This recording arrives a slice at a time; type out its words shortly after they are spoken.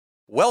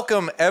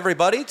Welcome,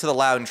 everybody, to the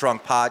Loud and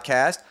Drunk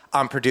podcast.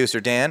 I'm producer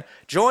Dan,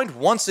 joined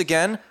once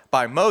again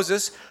by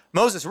Moses.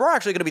 Moses, we're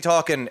actually going to be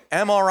talking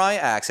MRI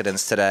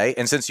accidents today,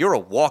 and since you're a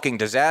walking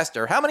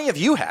disaster, how many have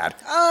you had?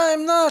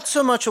 I'm not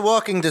so much a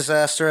walking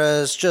disaster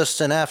as just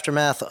an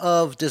aftermath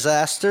of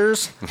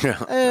disasters. Yeah,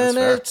 and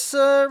that's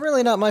it's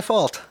really not my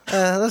fault.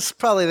 That's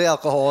probably the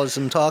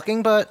alcoholism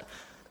talking, but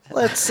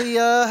let's see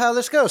how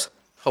this goes.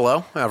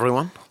 Hello,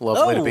 everyone.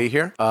 Lovely to Oh. be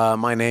here.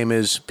 My name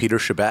is Peter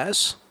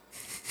Shabazz.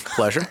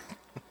 Pleasure.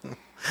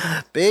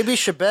 Baby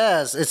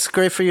Shabazz, it's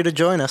great for you to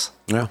join us.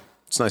 Yeah,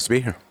 it's nice to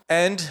be here.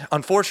 And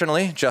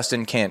unfortunately,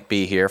 Justin can't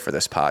be here for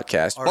this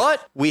podcast,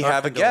 but we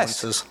have a guest.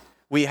 condolences.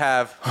 We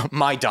have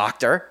my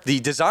doctor, the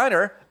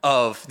designer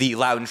of the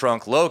Loud and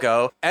Drunk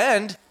logo,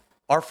 and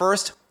our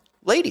first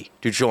lady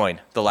to join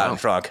the Loud and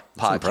Drunk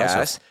podcast.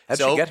 Impressive. How'd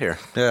So- you get here?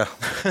 Yeah.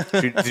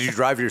 Did you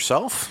drive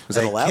yourself? Is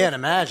that I allowed? can't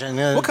imagine.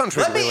 What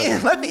country Let do we live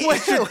in? let me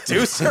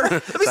introduce her.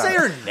 Let me say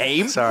her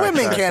name. Sorry.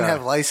 Women sorry, can't sorry.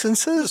 have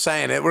licenses.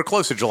 Saying it. We're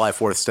close to July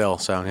 4th still,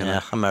 so, you know.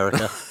 Yeah,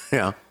 America.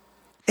 Yeah.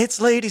 It's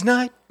ladies'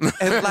 night,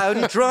 and Loud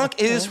and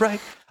Drunk is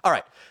right. All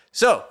right,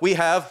 so we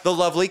have the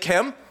lovely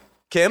Kim.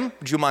 Kim,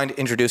 would you mind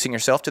introducing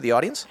yourself to the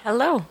audience?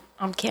 Hello,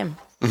 I'm Kim.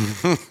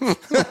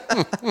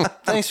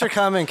 Thanks for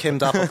coming, Kim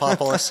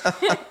Doppelpopoulos.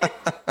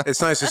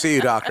 It's nice to see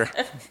you, doctor.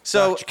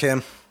 So,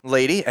 Kim.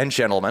 lady and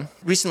gentleman,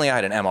 recently I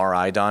had an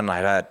MRI done. I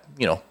had,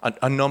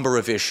 a number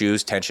of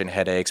issues, tension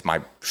headaches,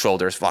 my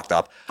shoulders fucked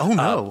up. Oh,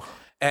 no.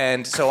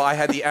 And so I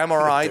had the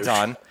MRI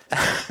done.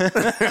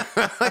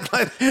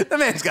 The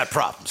man's got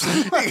problems.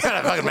 You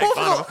gotta fucking make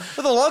fun of him.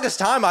 For the longest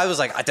time, I was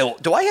like,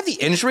 do I have the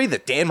injury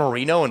that Dan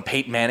Marino and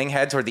Peyton Manning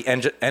had toward the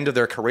end of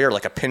their career,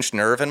 like a pinched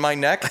nerve in my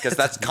neck? Because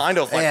that's kind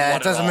of like Yeah,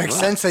 what it doesn't all make was.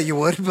 sense that you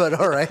would, but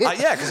all right.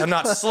 Yeah, because I'm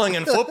not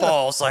slinging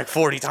footballs like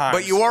 40 times.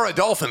 But you are a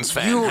Dolphins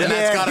fan, and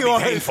that's gotta you be are-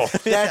 painful.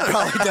 That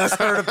probably does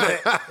hurt a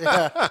bit.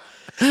 Yeah.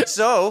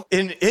 So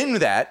in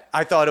that,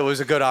 I thought it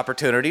was a good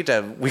opportunity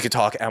we could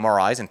talk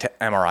MRIs and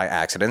MRI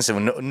accidents,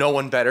 and no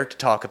one better to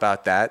talk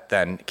about that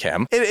than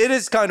Kim. It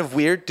is kind of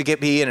weird to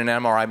be in an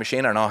MRI machine.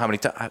 I don't know how many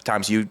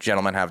times you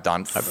gentlemen have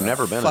done. I've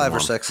never been in 5 or one.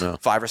 6. No.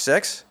 5 or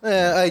 6?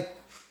 Yeah,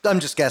 I'm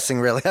just guessing,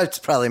 really. It's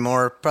probably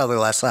more, probably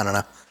less. I don't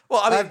know.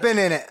 Well, I mean, I've been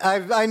in it.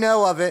 I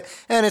know of it,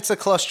 and it's a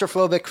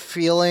claustrophobic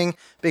feeling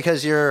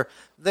because you're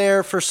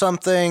there for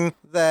something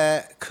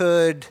that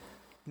could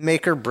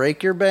make or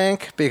break your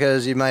bank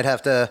because you might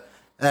have to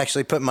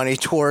actually put money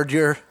toward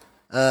your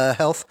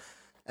health,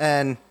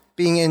 and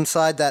being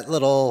inside that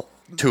little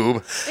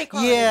tube. They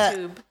call it a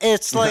tube.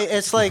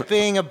 it's like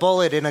being a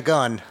bullet in a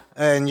gun,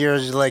 and you're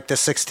like the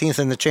 16th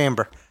in the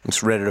chamber.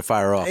 It's ready to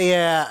fire off.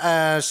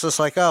 Yeah, it's just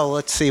like, oh,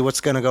 let's see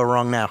what's going to go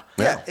wrong now.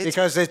 Yeah,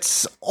 because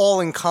it's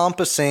all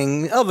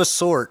encompassing of a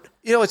sort.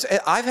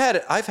 I've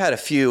had a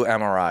few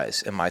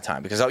MRIs in my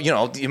time because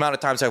the amount of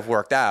times I've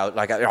worked out,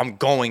 like I'm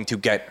going to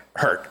get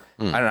hurt.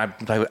 I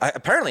don't know.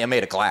 Apparently, I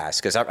made a glass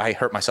because I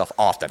hurt myself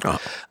often,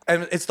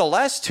 and it's the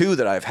last 2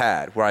 that I've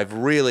had where I've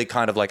really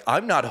kind of like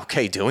I'm not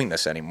okay doing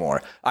this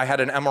anymore. I had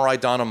an MRI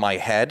done on my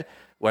head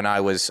when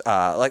I was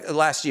like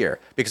last year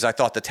because I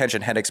thought the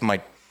tension headaches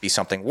might be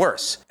something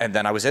worse, and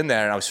then I was in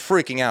there and I was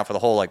freaking out for the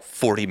whole like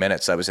 40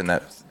 minutes I was in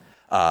that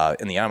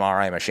in the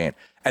MRI machine,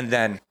 and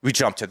then we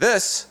jumped to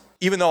this.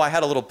 Even though I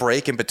had a little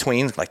break in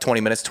between, like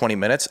 20 minutes,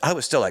 I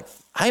was still like,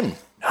 I'm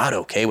not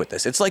okay with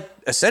this. It's like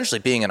essentially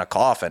being in a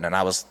coffin. And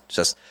I was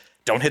just,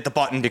 don't hit the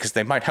button because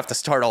they might have to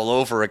start all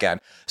over again.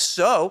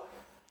 So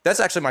that's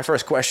actually my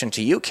first question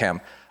to you,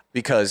 Kim,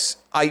 because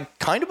I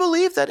kind of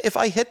believe that if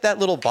I hit that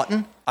little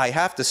button, I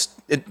have to,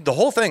 the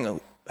whole thing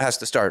has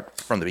to start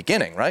from the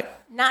beginning, right?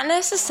 Not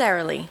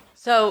necessarily.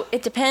 So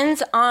it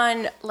depends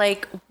on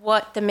like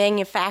what the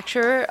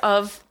manufacturer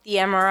of the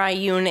MRI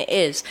unit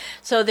is.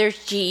 So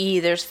there's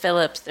GE, there's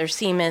Philips, there's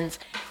Siemens,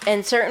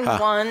 and certain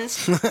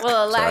ones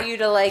will allow you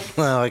to like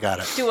Well, I got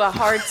it. do a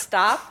hard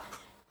stop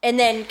and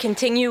then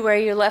continue where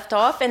you left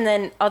off, and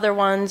then other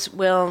ones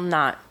will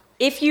not.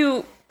 If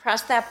you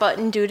press that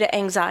button due to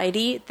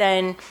anxiety,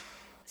 then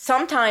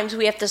sometimes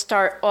we have to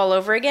start all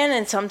over again,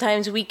 and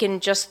sometimes we can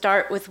just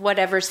start with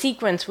whatever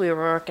sequence we were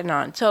working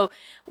on. So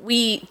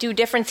we do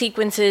different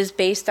sequences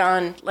based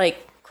on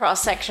like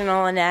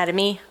cross-sectional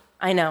anatomy.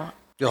 I know.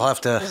 You'll have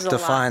to There's a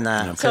define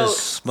lot. that So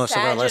because most of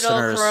our sagittal,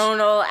 listeners.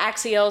 coronal,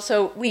 axial.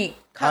 So we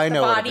cut I the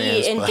know what it body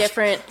means, in but-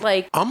 different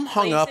like. I'm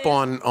hung up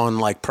places. on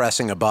like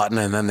pressing a button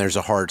and then there's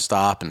a hard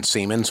stop and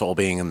Siemens all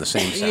being in the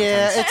same sentence.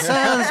 Yeah, it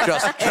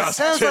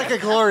sounds like a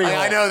glory hole.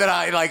 I know that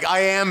I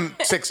am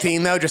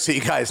 16 though, just so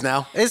you guys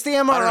know. Is the I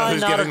don't know MRI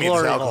who's not a giving me this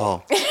glory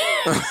alcohol.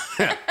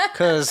 hole?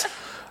 Because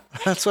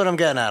that's what I'm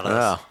getting out of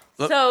this.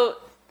 Yeah. So,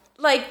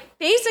 like,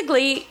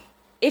 basically,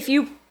 if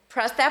you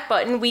press that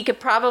button, we could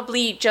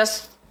probably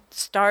just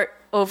start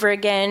over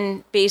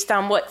again based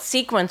on what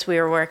sequence we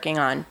were working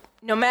on,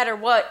 no matter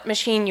what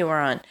machine you were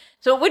on.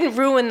 So it wouldn't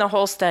ruin the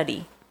whole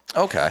study.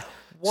 Okay.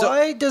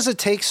 Why does it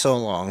take so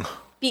long?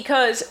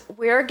 Because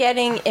we're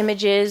getting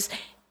images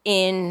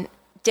in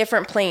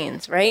different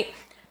planes, right?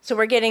 So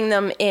we're getting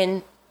them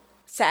in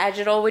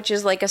sagittal, which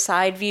is like a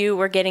side view.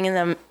 We're getting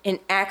them in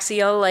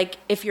axial, like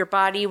if your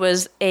body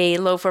was a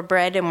loaf of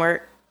bread and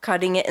we're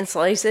cutting it in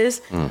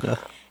slices. My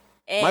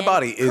And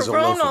body is a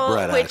loaf of coronal,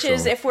 bread, which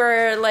is actually. if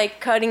we're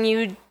like cutting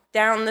you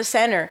down the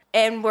center.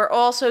 And we're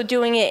also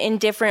doing it in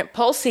different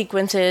pulse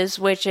sequences,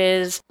 which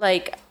is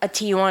like a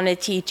T1, a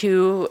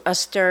T2, a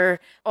stir.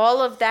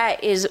 All of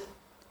that is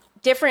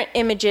different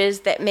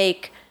images that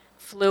make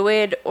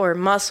fluid or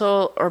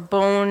muscle or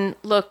bone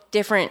look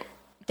different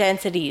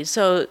densities.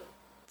 So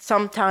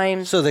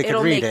sometimes So they could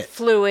it'll read make it.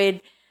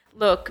 fluid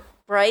look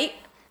bright.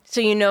 So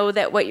you know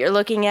that what you're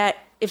looking at,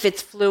 if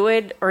it's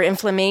fluid or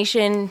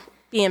inflammation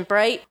being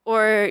bright,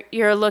 or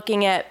you're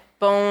looking at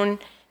bone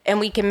and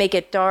we can make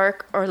it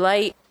dark or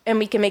light, and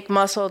we can make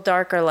muscle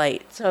dark or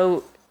light.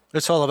 So,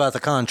 It's all about the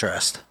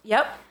contrast.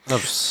 yep.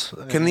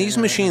 Can these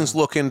machines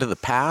look into the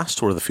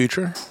past or the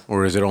future?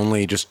 Or is it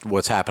only just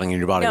what's happening in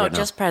your body No, right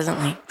just now?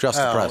 presently. Just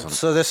the present.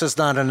 So this is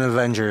not an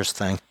Avengers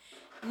thing.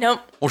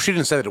 Nope. Well, she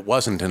didn't say that it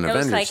wasn't in No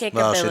Avengers. psychic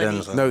Well, she ability.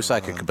 didn't. No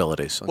psychic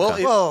abilities. Well,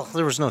 Okay. Well,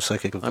 there was no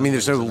psychic. I mean,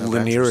 there's no abilities in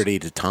Avengers.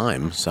 linearity to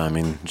time, so I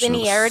mean... so-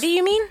 Linearity,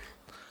 you mean?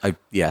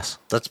 yes.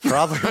 That's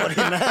probably what he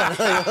meant.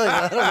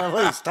 I don't know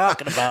what he's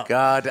talking about.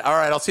 God. All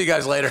right, I'll see you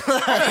guys later.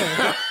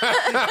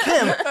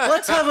 Kim,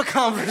 let's have a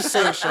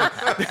conversation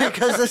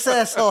because this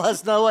asshole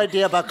has no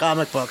idea about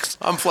comic books.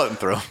 I'm floating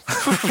through.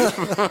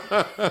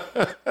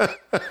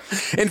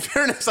 In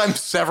fairness, I'm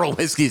several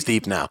whiskeys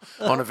deep now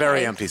on a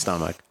very empty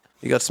stomach.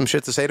 You got some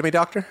shit to say to me,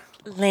 doctor?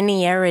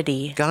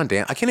 Linearity. God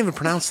damn, I can't even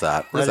pronounce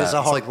that. What That is is a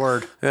It's hard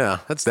word. Yeah,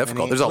 that's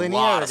difficult. There's a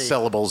lot of Linearity.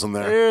 syllables in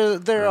there.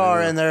 There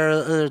are, and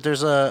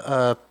there's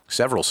a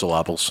Several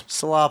syllables.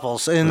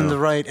 syllables in the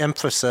right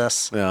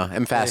emphasis. Yeah,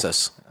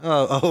 emphasis.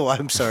 Oh,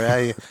 I'm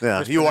sorry.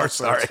 Yeah, you are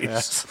sorry.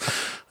 Yes.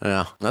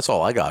 Yeah, that's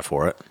all I got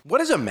for it.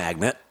 What is a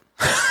magnet?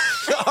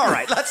 All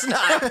right, let's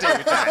not do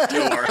that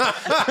to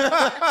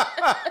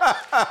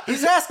her.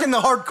 He's asking the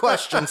hard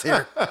questions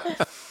here.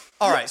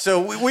 All right,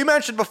 so we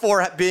mentioned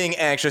before being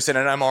anxious in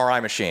an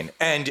MRI machine.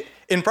 And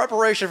in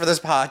preparation for this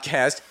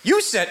podcast,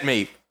 you sent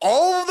me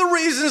all of the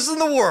reasons in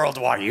the world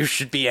why you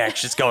should be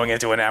anxious going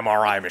into an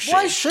MRI machine.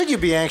 Why should you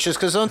be anxious?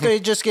 Because don't they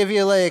just give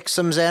you like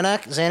some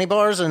Xanny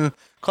bars and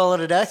call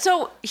it a day?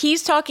 So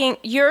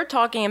you're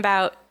talking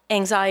about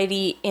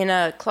anxiety in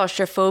a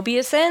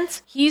claustrophobia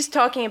sense. He's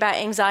talking about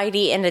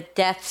anxiety in a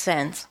death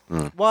sense.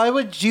 Why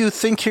would you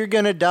think you're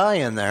going to die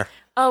in there?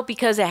 Oh,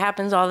 because it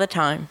happens all the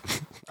time.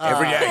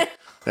 Every day.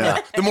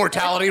 Yeah. The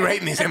mortality rate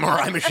in these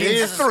MRI machines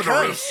is through the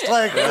roof.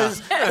 Like,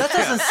 that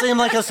doesn't seem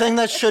like a thing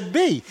that should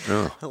be.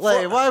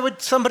 Like, why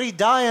would somebody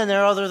die in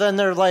there other than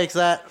they're like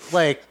that,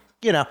 like,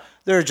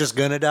 they're just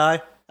going to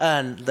die?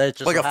 And they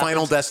just Like a happens.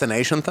 final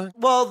destination thing?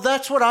 Well,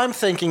 that's what I'm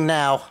thinking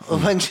now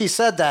when she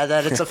said that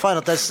it's a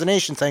final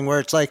destination thing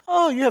where it's like,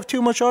 oh, you have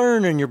too much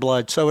iron in your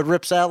blood, so it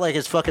rips out like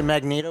it's fucking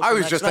Magneto. I from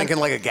was just X-Men. thinking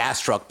like a gas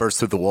truck burst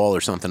through the wall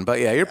or something. But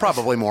yeah, you're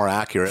probably more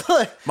accurate.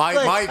 I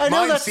know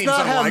Mine that's seems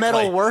not how unlikely.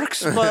 metal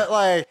works, but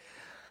like,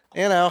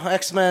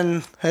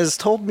 X-Men has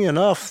told me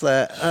enough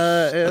that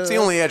That's the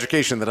only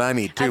education that I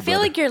need too. I feel brother.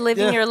 like you're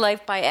living Yeah. your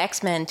life by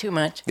X-Men too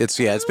much. it's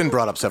been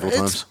brought up several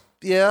times.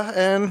 yeah,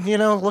 and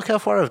look how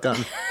far I've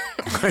gotten.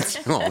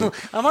 Oh,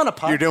 I'm on a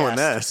podcast. you're doing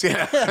this,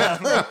 yeah.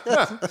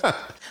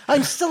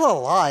 I'm still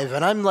alive,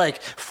 and I'm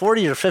like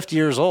 40 or 50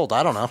 years old.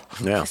 I don't know.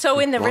 Yeah. So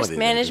in the One of risk these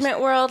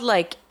management world,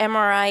 like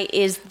MRI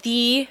is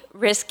the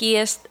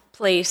riskiest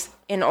place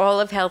in all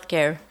of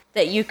healthcare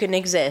that you can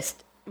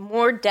exist.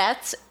 More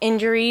deaths,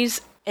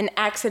 injuries, and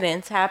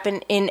accidents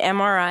happen in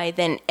MRI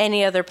than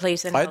any other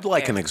place in I'd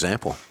like healthcare. an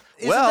example.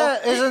 Isn't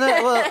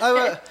that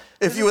well,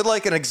 If you would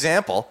like an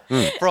example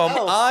from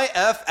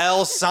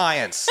IFL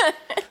Science,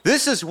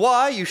 this is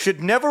why you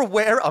should never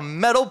wear a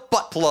metal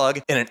butt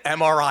plug in an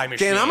MRI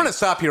machine. Dan, I'm going to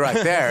stop you right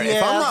there. If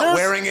Yeah, I'm not there's-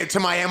 wearing it to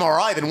my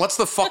MRI, then what's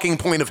the fucking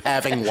point of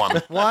having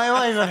one? why am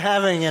I even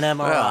having an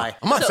MRI?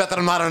 I'm upset that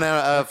I'm not on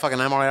a fucking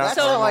MRI,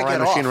 So- how I MRI get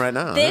machine off. right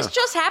now. This Yeah.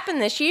 just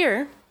happened this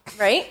year,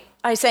 right?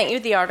 I sent you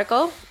the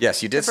article.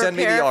 Yes, you did to send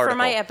me the prepare article. for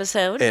my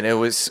episode. And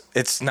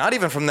it's not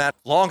even from that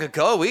long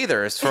ago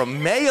either. It's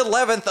from May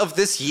 11th of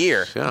this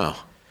year. Yeah.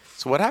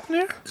 So what happened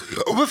here?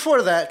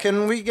 Before that,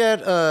 can we get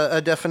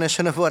a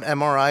definition of what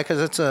MRI? Because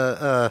it's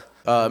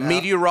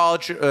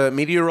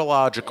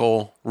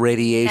Meteorological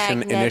radiation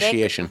Magnetic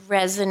initiation.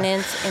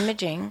 resonance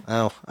imaging.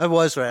 Oh, I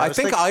was right. I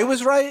think I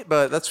was right,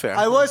 but that's fair.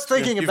 I was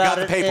thinking You've about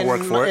got it the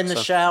paperwork for it, in the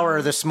so.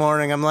 shower this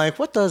morning. I'm like,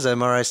 what does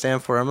MRI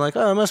stand for? I'm like,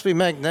 oh, it must be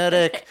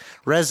magnetic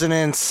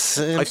resonance.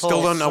 I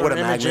still don't know what a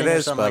magnet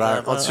is,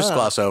 but let's just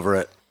gloss over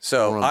it.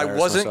 So don't I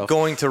embarrass wasn't myself.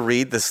 going to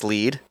read this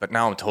lead, but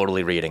now I'm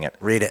totally reading it.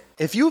 Read it.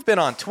 If you've been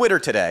on Twitter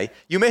today,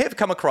 you may have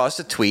come across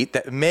a tweet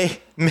that may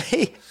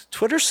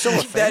Twitter's still a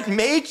thing. that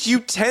made you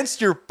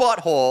tense your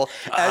butthole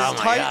as my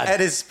tight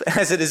God.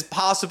 as it is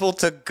possible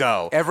to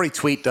go. Every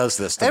tweet does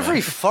this to Every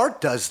me.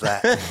 fart does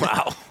that.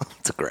 Wow.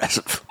 It's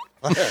aggressive.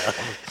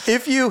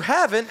 If you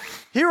haven't,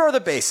 here are the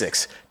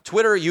basics.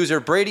 Twitter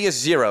user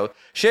Bradius0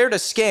 shared a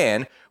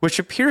scan which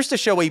appears to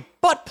show a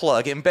butt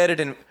plug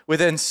embedded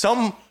within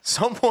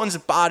someone's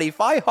body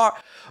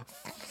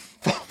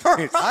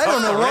I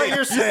don't know what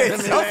you're saying.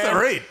 It's tough to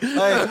read.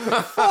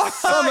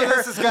 Some of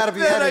this has got to be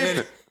Than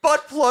edited. a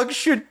butt plug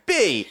should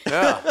be.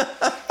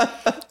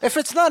 If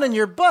it's not in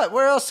your butt,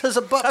 where else does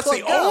a butt That's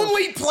plug the go?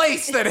 only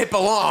place that it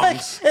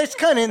belongs. It's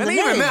kind of in And the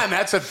even name. then,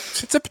 it's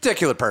a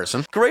particular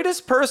person.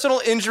 Greatest personal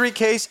injury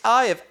case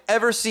I have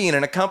ever seen.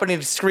 An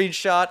accompanied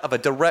screenshot of a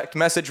direct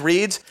message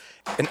reads,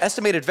 an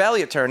estimated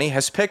Valley attorney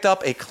has picked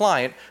up a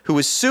client who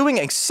is suing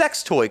a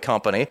sex toy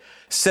company.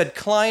 Said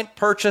client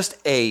purchased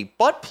a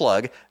butt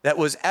plug that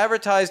was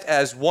advertised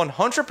as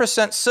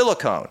 100%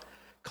 silicone.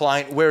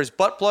 Client wears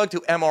butt plug to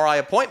MRI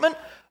appointment.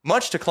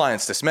 Much to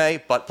client's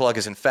dismay, butt plug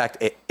is in fact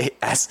it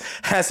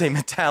has a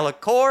metallic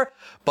core.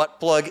 Butt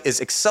plug is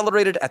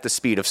accelerated at the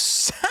speed of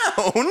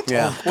sound.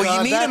 Yeah. Well, God,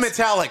 you need a that's-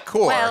 metallic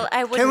core. Well,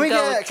 I wouldn't we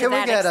go get- to can we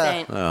that get a-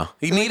 extent.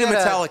 You need a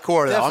metallic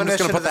core, though. I'm just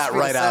going to put that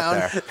right out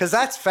there. Because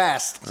that's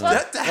fast.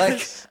 Let's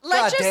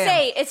just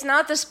say it's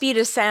not the speed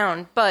of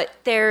sound, but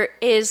there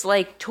is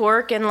like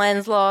torque and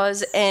Lenz's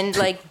laws and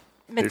like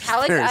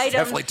metallic There's items.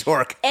 definitely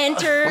torque.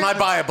 Enter When I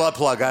buy a butt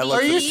plug, I look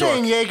Are for you the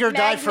saying torque. Jaeger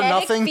died for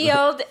magnetic nothing?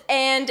 field,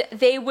 and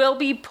they will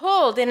be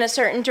pulled in a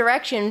certain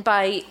direction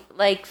by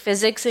like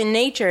physics and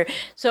nature.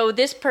 So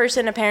this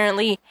person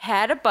apparently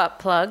had a butt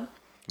plug,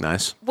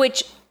 Nice.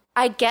 which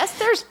I guess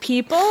there's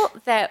people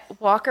that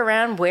walk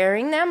around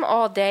wearing them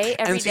all day,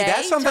 every day. And see,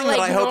 that's something to, like,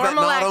 that I hope that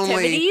normal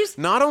activities.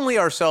 not only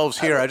ourselves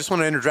here, I just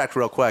want to interject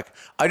real quick.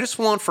 I just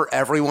want for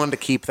everyone to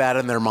keep that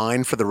in their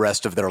mind for the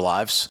rest of their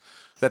lives.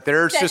 That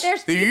there's That just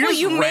there's you're people just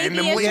you may be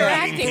randomly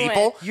interacting meeting with.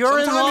 people. You're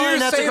in Sometimes line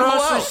just at the saying grocery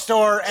hello.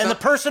 store, and the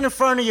person in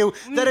front of you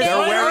that is They're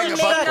wearing wearing a a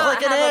butt check plug.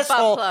 like an Have a butt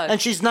asshole, plug.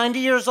 and she's 90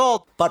 years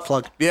old. Butt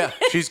plug. Yeah,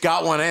 she's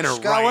got one in her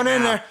got right one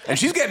in now. there. And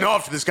she's getting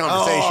off to this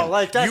conversation. Oh,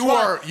 like that's you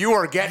why,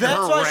 are getting That's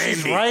her why randy.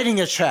 she's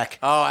writing a check.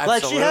 Oh,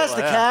 Like she has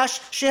absolutely, the yeah. cash,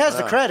 she has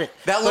the credit.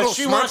 That but little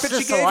she smirk wants that this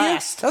she to gave you,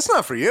 last. that's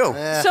not for you.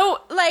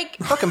 So, like,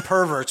 Fucking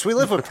perverts. We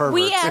live with perverts.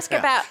 we ask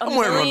about a I'm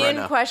wearing one right million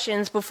now.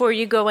 questions before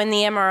you go in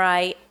the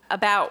MRI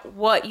about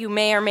what you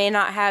may or may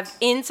not have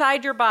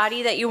inside your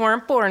body that you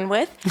weren't born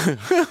with.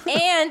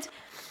 And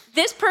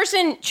this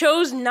person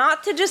chose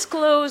not to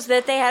disclose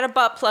that they had a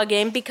butt plug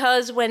in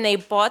because when they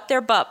bought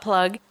their butt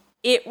plug,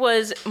 it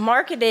was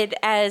marketed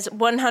as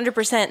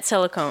 100%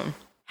 silicone.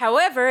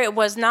 However, it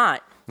was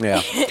not.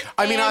 Yeah.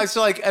 I mean, I was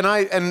like, and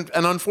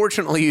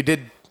unfortunately, you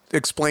did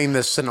explain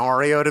this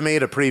scenario to me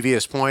at a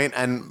previous point,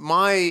 and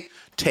my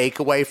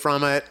takeaway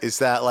from it is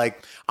that,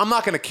 like, I'm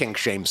not going to kink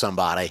shame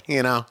somebody.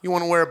 You know, you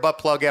want to wear a butt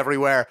plug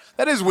everywhere.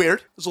 That is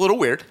weird. It's a little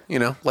weird. You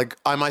know, like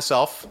I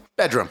myself,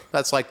 bedroom.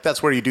 That's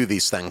where you do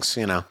these things.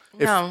 You know,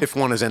 No. if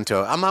one is into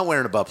it. I'm not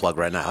wearing a butt plug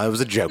right now. It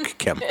was a joke,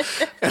 Kim.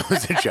 It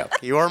was a joke.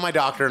 You are my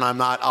doctor, and I'm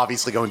not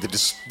obviously going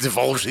to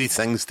divulge these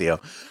things to you.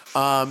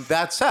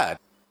 That said,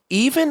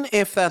 even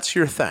if that's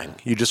your thing,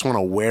 you just want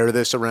to wear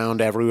this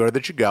around everywhere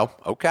that you go.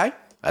 Okay,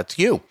 that's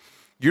you.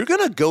 You're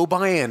going to go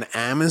buy an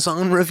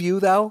Amazon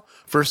review, though,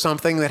 for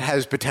something that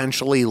has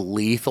potentially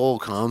lethal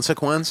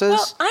consequences?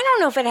 Well, I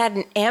don't know if it had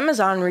an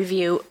Amazon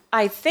review.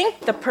 I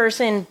think the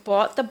person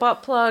bought the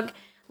butt plug,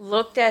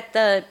 looked at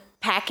the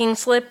packing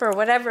slip or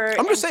whatever.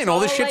 I'm just saying, all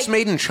this shit's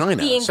made in China,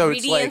 The so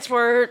it's ingredients like-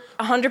 were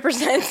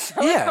 100%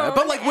 silicone. Yeah,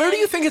 but like, where do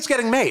you think it's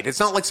getting made?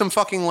 It's not like some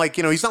fucking, like,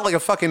 you know, he's not like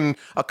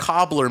a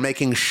cobbler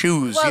making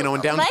shoes, Well, you know,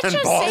 in downtown let's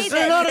just Boston. say that-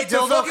 They're not a It's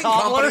dildo fucking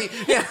cobbler.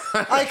 company. Yeah.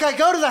 Like I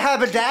go to the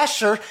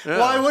haberdasher.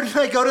 Why wouldn't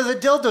I go to the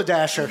dildo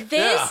dasher?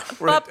 This Yeah.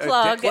 butt A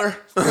plug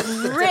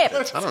dickler?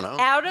 ripped I don't know.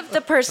 out of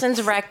the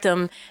person's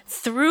rectum,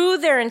 through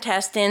their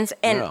intestines,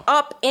 and Yeah.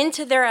 up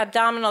into their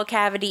abdominal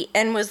cavity,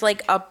 and was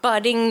like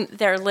abutting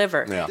their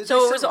liver. Yeah. Did So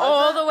they it was survive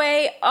all that? the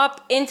way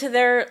up into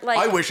their like.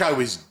 I wish I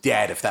was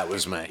dead if that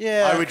was me.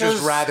 Yeah, I would just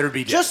 'cause rather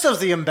be dead. Just of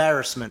the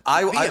embarrassment.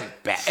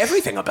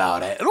 Everything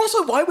about it. And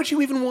also, why would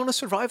you even want to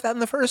survive that in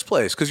the first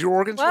place? Because your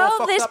organs are all well,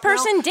 fucked this up now?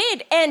 person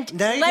did, and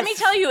Now you let can me f-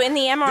 tell you, in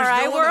the There's MRI no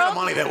amount of world,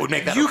 money that would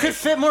make that You okay. could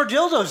fit more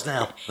dildos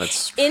now.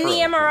 That's in true. the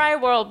MRI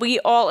world, we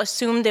all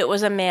assumed it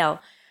was a male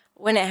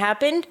when it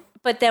happened.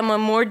 But then when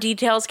more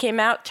details came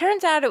out,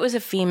 turns out it was a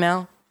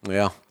female.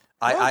 Yeah.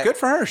 I- Good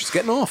for her. She's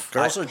getting off.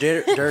 Girls are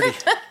dirty.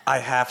 I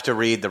have to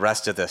read the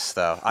rest of this,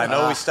 though. I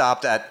know we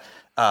stopped at,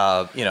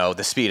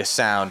 the speed of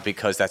sound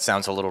because that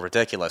sounds a little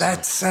ridiculous.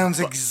 That sounds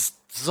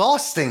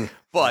exhausting.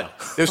 But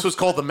This was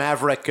called the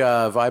Maverick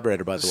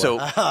vibrator, by the way. so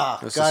This is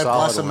God a solid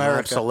bless one. America.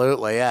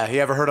 Absolutely, yeah. You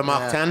ever heard of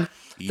Mach 10?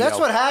 That's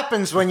what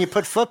happens when you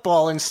put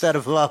football instead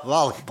of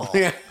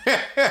volleyball.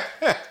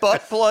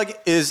 butt plug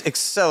is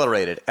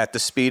accelerated at the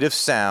speed of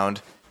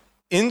sound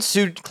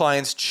into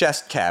client's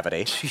chest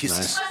cavity.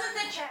 Jesus.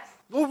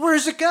 Well,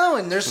 where's it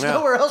going? There's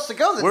nowhere else to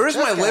go. than Where the is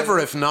my chest liver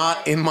cavity. if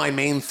not in my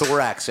main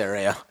thorax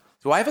area?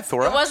 Do I have a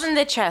thorax? It wasn't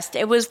the chest.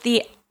 It was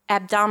the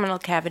abdominal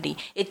cavity.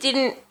 It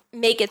didn't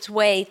make its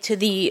way to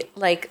the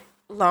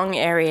lung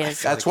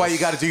areas. That's why you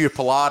got to do your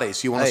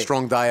Pilates. You want a Hey.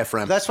 strong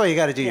diaphragm. That's why you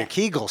got to do your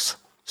Kegels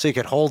so you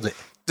could hold it.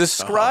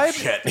 described.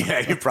 Shit. Yeah,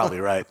 you're probably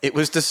right. It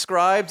was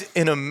described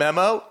in a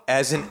memo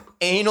as an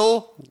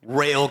anal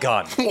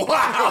railgun.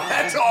 Wow,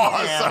 that's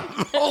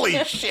awesome.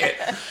 Holy shit.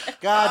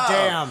 God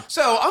damn.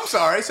 So, I'm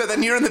sorry. So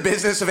then you're in the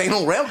business of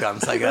anal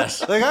railguns, I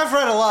guess. Like, I've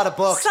read a lot of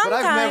books, but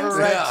I've never Sometimes.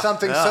 read Yeah,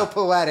 something yeah. so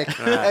poetic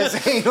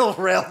as anal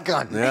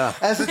railgun. Yeah.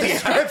 As a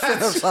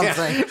description of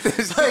something.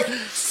 Like,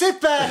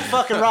 sit back,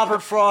 fucking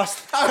Robert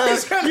Frost.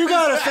 was gonna You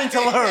got a thing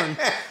to learn.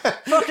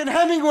 Fucking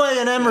Hemingway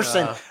and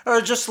Emerson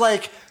are just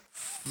like,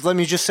 let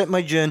me just sip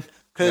my gin,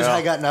 because Yeah.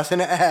 I got nothing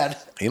to add.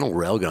 Anal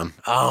railgun.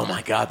 Oh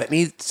my god, that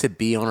needs to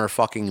be on our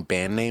fucking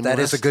band name. That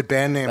list. is a good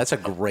band name. That's a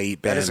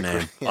great band is a name.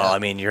 great- Yeah. Well, I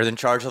mean, you're in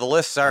charge of the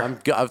list, sir.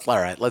 All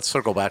right, let's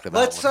circle back to that.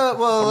 Let's one. I'm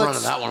running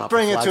let's that one up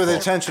bring the it to the flagpole.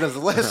 attention of the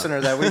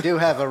listener that we do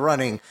have a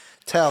running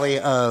tally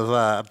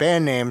of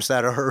band names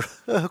that are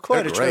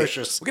quite They're great.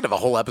 atrocious. We could have a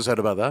whole episode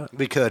about that.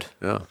 We could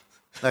Yeah,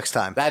 next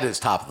time. that is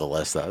top of the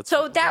list, though.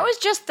 So that was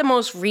just the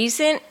most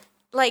recent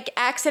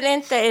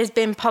accident that has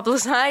been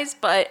publicized,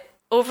 but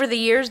over the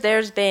years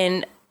there's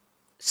been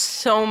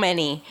so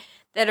many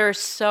that are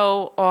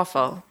so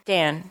awful.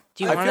 Dan,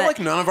 do you I want feel like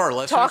none of our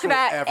listeners talk will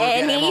about ever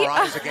any- get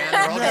MRIs again.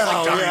 They're all just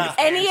like dying of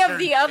any of cancer.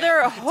 the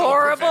other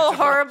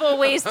horrible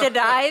ways to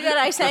die that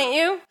I sent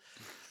you?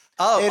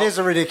 It is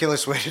a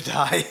ridiculous way to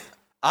die.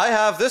 I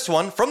have this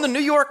one from the New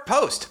York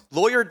Post.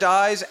 Lawyer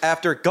dies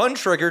after gun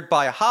triggered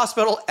by a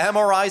hospital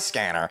MRI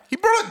scanner. He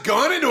brought a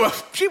gun into a.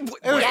 Yes, he did.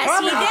 It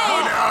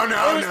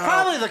was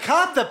probably the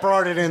cop that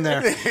brought it in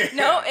there.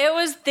 No, it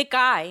was the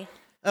guy.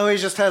 Oh, he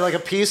just had like a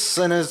piece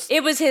in his.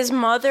 It was his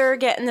mother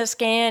getting the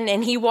scan,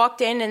 and he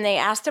walked in, and they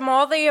asked him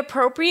all the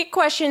appropriate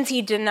questions.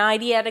 He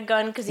denied he had a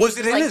gun because he Was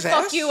it in like, his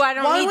 "Fuck ass? you, I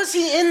don't Why need." was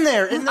he in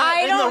there? In the,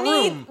 I in don't the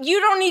need. room? You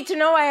don't need to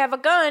know I have a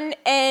gun.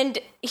 And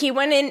he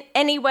went in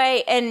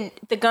anyway, and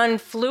the gun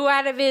flew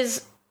out of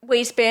his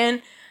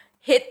waistband,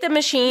 hit the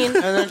machine,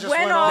 and then just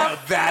went off, Now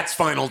that's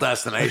Final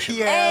Destination.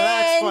 Yeah,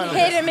 that's and one.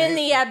 hit him in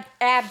the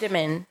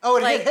abdomen. Oh,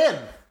 it Like, hit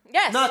him.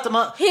 Yes, Not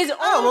the his own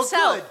Oh, well,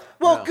 self. good.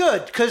 Well,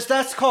 good, because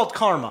that's called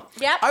karma.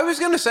 Yep. I was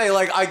gonna say,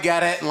 like, I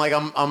get it, and like,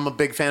 I'm a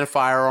big fan of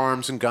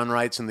firearms and gun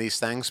rights and these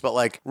things, but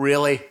like,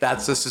 really,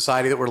 that's the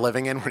society that we're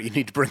living in, where you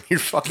need to bring your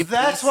fucking.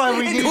 That's piece why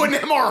we into need-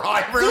 an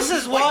MRI room. This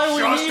is like, why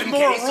just we need in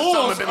more case Osama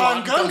rules bin on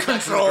Laden gun comes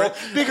back from control, the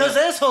because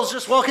assholes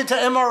just walk into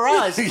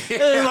MRIs and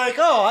they're like,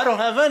 oh, I don't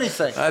have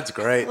anything. That's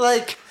great.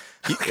 Like,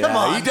 come Yeah,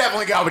 on. you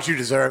definitely got what you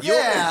deserve.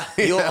 Yeah.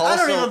 You'll I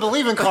don't also- even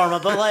believe in karma,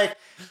 but like,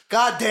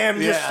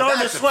 goddamn, you're Yeah, starting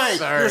to that's sway.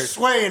 absurd. You're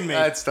swaying me.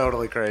 That's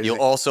totally crazy. You'll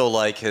also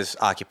like his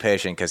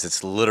occupation because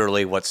it's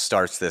literally what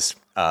starts this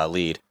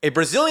lead. A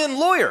Brazilian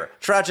lawyer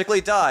tragically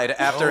died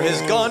after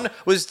his gun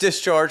was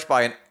discharged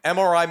by an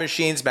MRI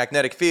machine's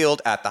magnetic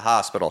field at the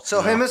hospital.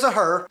 So him is a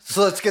her.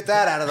 So let's get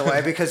that out of the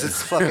way because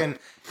it's fucking.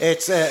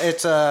 It's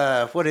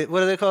what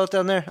do they call it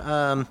down there?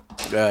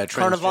 Carnival.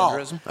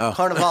 transgenderism? Oh.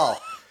 Carnival.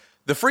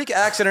 The freak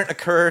accident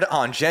occurred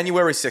on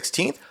January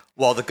 16th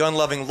while the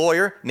gun-loving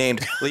lawyer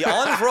named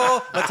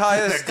Leandro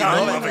Matias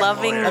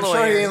Loving I'm lawyer.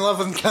 sure he ain't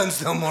loving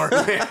guns no more.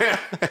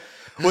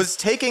 was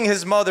taking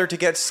his mother to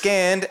get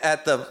scanned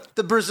at the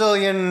The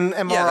Brazilian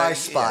MRI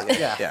spot.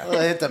 Yeah. yeah. Well,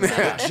 it doesn't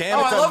matter. jam.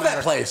 Oh, I love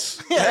that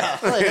place. Yeah.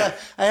 Like,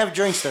 I have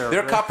drinks there.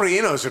 Their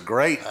caprinos are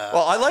great.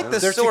 Well, I like the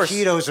Their source.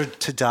 taquitos are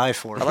to die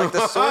for. I like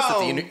the source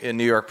that the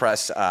New York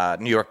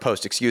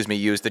Post,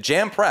 used. The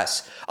Jam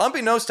Press.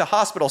 Unbeknownst to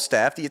hospital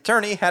staff, the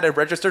attorney had a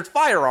registered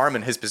firearm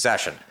in his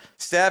possession.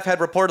 Staff had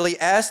reportedly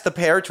asked the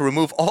pair to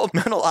remove all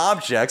metal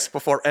objects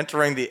before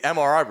entering the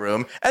MRI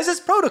room, as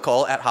is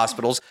protocol at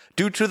hospitals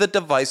due to the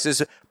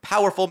device's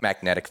powerful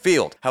magnetic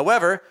field.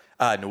 However,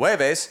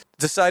 Nueves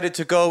decided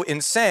to go in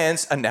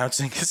sans,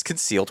 announcing his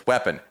concealed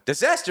weapon.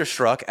 Disaster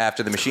struck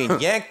after the machine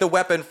yanked the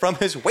weapon from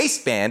his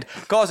waistband,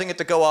 causing it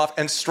to go off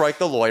and strike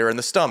the lawyer in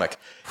the stomach.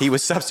 He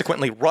was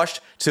subsequently rushed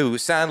to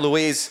San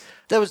Luis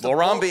That was the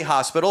Morambi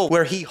Hospital,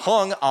 where he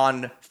hung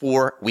on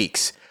 4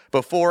 weeks,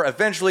 before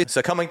eventually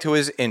succumbing to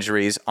his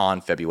injuries on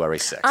February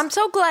 6th. I'm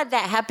so glad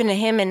that happened to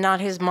him and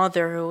not his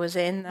mother who was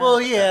in the Well,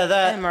 yeah,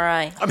 that.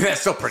 MRI. I mean, that's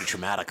still pretty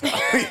traumatic, though.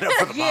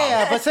 For the mom.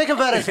 Yeah, but think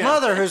about his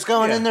mother who's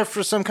going in there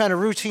for some kind of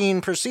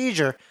routine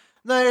procedure.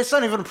 No, it's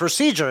not even a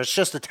procedure. It's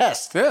just a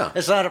test. Yeah.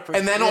 It's not a procedure.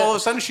 And then all of a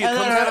sudden she comes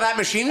out of that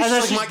machine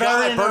and she's like, my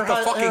God, I burnt the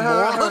fucking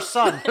moron. her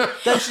son.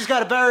 Then she's got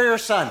to bury her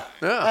son.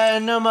 Yeah.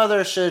 And no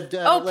mother should.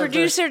 Oh, live there.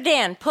 producer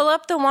Dan, pull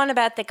up the one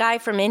about the guy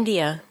from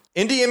India.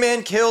 Indian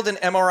man killed in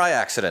MRI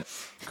accident.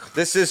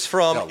 This is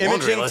from Got a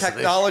laundry Imaging list of these.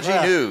 Technology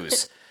Yeah.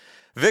 News.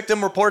 Victim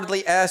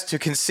reportedly asked to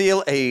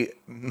conceal a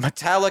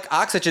metallic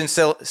oxygen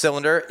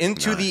cylinder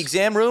into the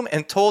exam room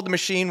and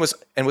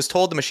was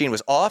told the machine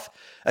was off.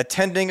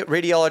 Attending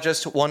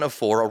radiologist 1 of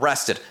 4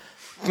 arrested.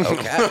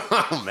 Okay.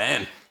 Oh,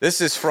 man.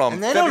 This is from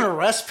And they don't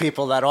arrest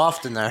people that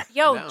often there.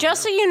 Yo,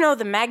 just so you know,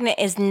 the magnet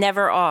is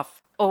never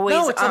off. always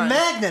No, it's on. a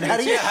magnet. How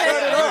do you shut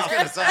it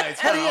off?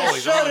 How do you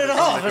shut it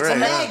off? It's a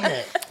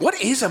magnet. What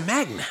is a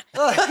magnet?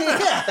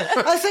 Yeah,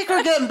 I think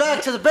we're getting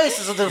back to the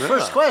basis of the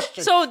first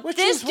question. So which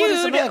this is, what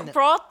is a dude magnet?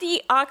 brought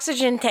the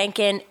oxygen tank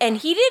in, and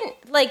he didn't,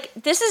 like,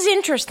 this is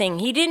interesting.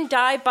 He didn't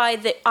die by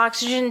the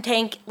oxygen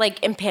tank,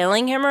 like,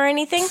 impaling him or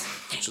anything.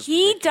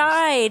 He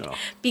died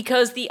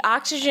because the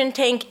oxygen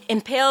tank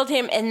impaled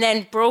him and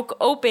then broke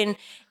open,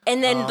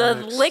 and then the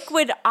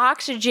liquid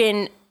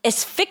oxygen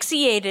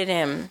asphyxiated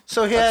him.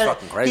 So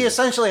fucking crazy. he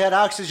essentially had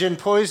oxygen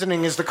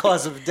poisoning as the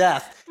cause of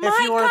death. My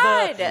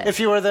God. If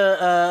you were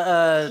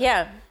the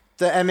Yeah.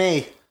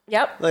 ME,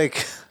 Yep.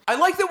 like I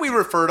like that we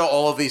refer to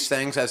all of these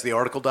things, as the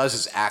article does,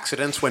 as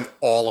accidents when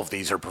all of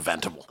these are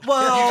preventable.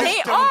 well,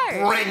 They Don't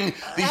are. bring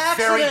these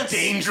very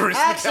dangerous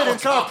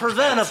accidents are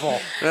preventable,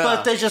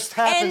 but they just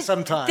happen And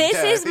sometimes. this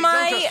is these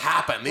my. don't just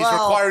happen. These Well,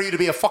 require you to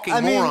be a fucking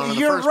I mean, moron in the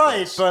you're first right,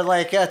 place. but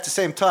like at the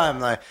same time,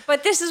 like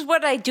But this is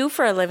what I do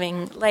for a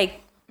living.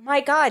 Like, my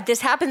God,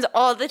 this happens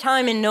all the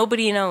time and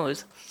nobody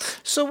knows.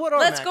 so what are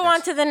Let's go on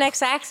magnets? to the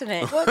next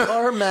accident. What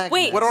are magnets?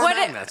 Wait, What are what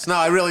magnets? No,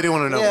 I really do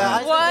want to know. Yeah, I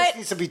think What? this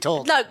needs to be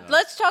told. Look,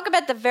 let's talk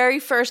about the very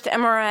first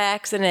MRI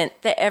accident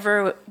that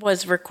ever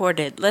was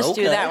recorded. Let's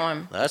do that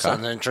one. That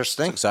sounds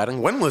interesting.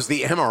 Exciting. When was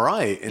the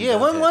MRI invented? Yeah,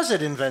 when was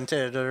it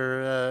invented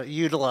or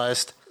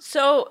utilized?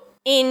 So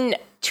in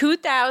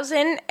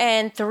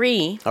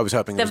 2003, I was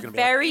hoping it the was going to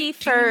be very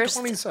first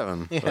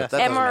 27. Yeah. But that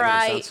doesn't make any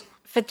MRI sense.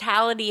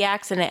 fatality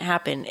accident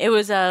happened. It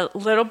was a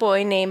little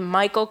boy named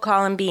Michael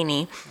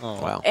Colombini,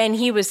 Wow. and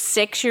he was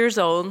 6 years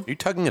old. Are you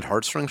tugging at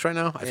heartstrings right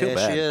now? I feel Yeah,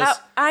 bad. she is.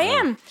 I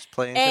am.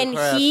 playing too And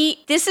crass.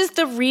 this is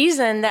the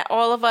reason that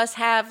all of us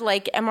have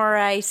like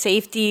MRI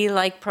safety,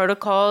 like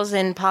protocols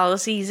and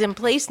policies in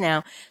place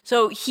now.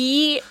 So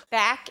he,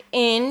 back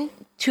in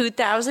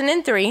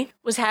 2003,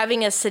 was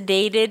having a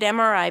sedated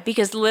MRI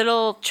because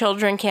little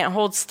children can't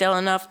hold still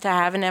enough to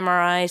have an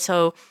MRI.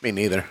 So Me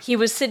neither. he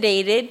was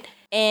sedated,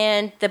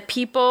 and the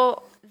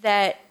people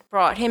that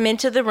brought him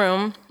into the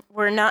room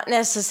were not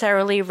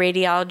necessarily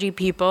radiology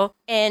people.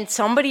 And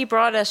somebody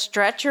brought a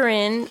stretcher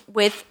in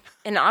with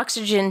an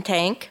oxygen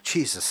tank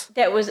Jesus.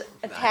 that was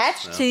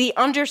attached to the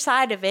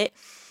underside of it.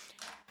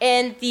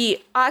 And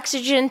the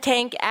oxygen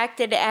tank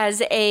acted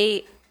as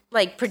a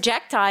like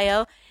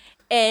projectile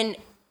and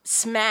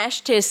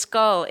smashed his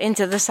skull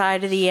into the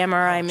side of the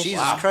MRI machine.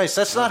 Jesus Christ,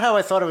 that's not how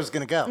I thought it was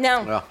going to go.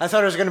 No. I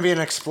thought it was going to be an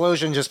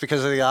explosion just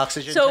because of the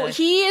oxygen So tank.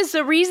 he is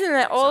the reason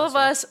that all of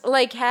us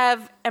like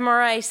have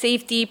MRI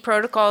safety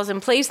protocols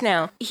in place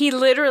now. He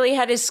literally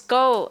had his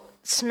skull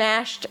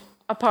smashed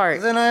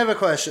apart. Then I have a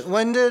question.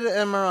 When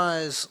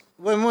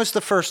was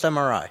the first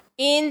MRI?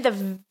 In the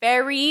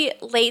very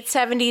late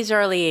 70s,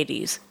 early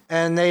 80s.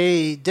 And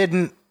they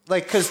didn't,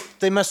 like, because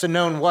they must have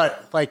known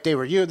what, like, they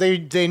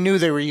knew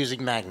they were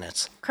using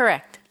magnets.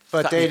 Correct.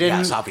 But they Yes,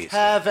 didn't obviously.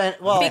 have any,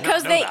 well,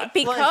 Because they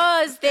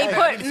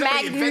put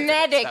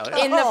magnetic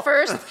in the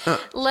first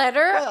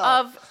letter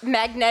of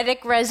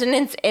magnetic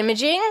resonance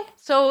imaging.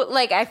 So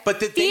like I But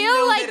did they feel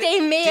know like that they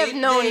may have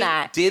known they-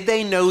 that. Did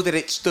they know that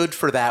it stood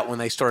for that when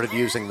they started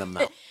using them,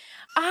 though?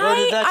 or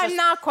did that I'm just-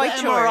 not quite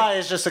the sure. MRI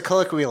is just a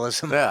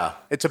colloquialism. Yeah,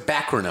 it's a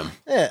backronym.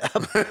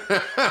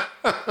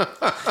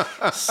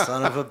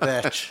 Son of a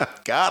bitch.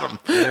 Got him.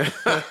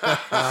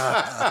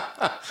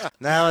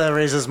 Now that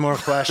raises more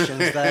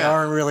questions that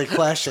aren't really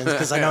questions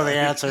because I know the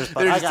answers,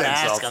 but They're I just gotta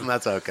ask insults, them. and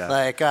that's okay.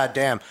 Like,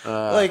 goddamn.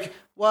 Like,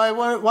 why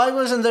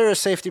wasn't there a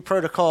safety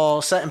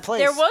protocol set in place?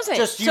 There wasn't.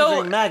 Just So,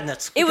 using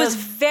magnets. it was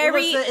Because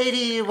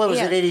very- What was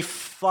Yeah. it,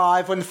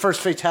 85 when the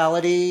first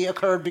fatality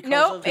occurred? Because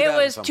No, of it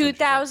was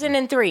 2000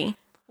 something. 2003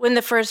 when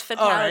the first All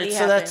fatality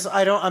right, so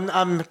happened.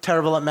 I'm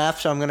terrible at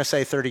math, so I'm going to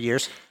say 30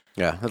 years.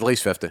 Yeah, at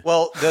least 50.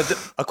 Well,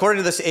 according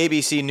to this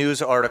ABC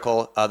News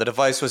article, the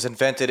device was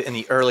invented in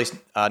the early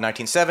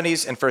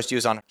 1970s and first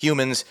used on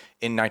humans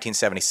in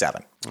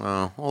 1977.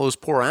 Oh, all those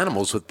poor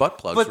animals with butt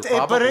plugs. But were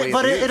probably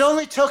abused. it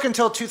only took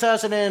until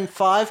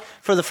 2005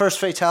 for the first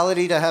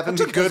fatality to happen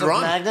That's a because good of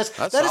run. magnets.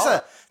 That's That is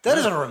solid. that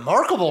is a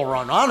remarkable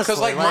run, honestly. Because,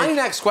 like, my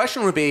next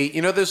question would be,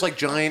 you know, those, like,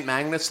 giant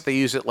magnets that they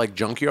use at, like,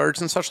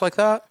 junkyards and such like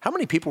that? How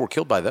many people were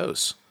killed by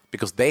those?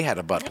 Because they had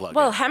a butt plug.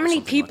 Well, in how or many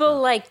something people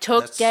like like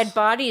took dead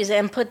bodies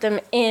and put them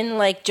in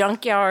like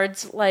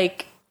junkyards? Like,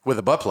 that? With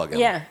a butt plug in?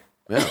 yeah.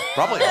 Yeah,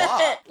 probably a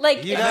lot.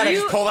 Like You if gotta you,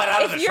 just pull that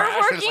out of if the you're trash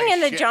and it's working like in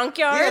the shit.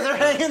 junkyard Yeah, they're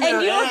hanging and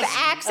their you have ass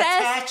access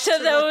attached to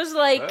to those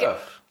like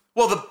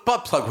Well, the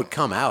butt plug would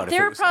come out. if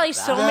there it are was probably like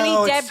so that. many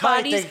No, dead it's tight.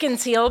 bodies They-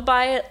 concealed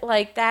by it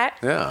like that.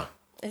 Yeah.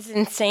 It's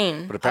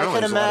insane. But I apparently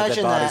can there's a lot of dead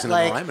imagine bodies that, in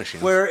like, MRI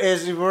machines.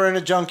 we're in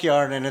a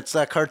junkyard and it's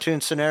that cartoon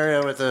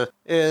scenario with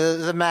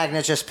the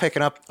magnet just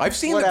picking up. I've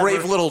seen whatever. the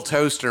brave little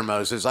toaster,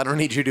 Moses. I don't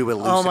need you to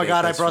elucidate. Oh my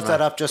god, I this brought for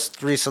that me. up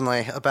just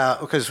recently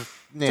because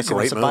Nancy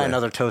wants great to buy movie.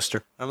 another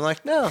toaster. I'm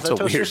like, no, so that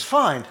toaster's weird.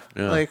 fine.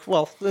 Yeah. Like,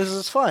 well, this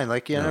is fine.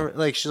 Like, you know,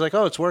 like she's like,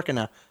 oh, it's working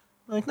now.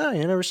 Like, no,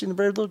 you never seen the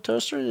Brave Little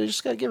Toaster? You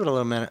just got to give it a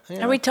little minute. You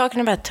know? Are we talking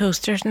about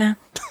toasters now?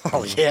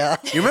 Oh, yeah.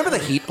 You remember the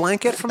heat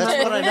blanket from That's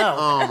that? what I know.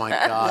 Oh my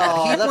god,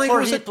 Oh, heat that blanket poor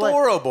was Heath Blank-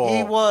 adorable.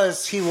 He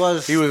was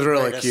really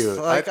greatest. cute.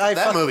 Like,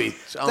 that movie.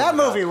 Oh that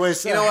my God. movie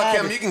was. You know what,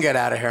 had- Kim? You can get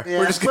out of here. Yeah.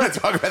 We're just going to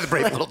talk about the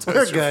Brave Little Toaster.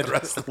 We're For good. the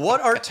rest of the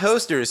What are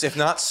toasters if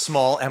not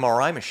small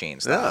MRI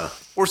machines? though? Yeah.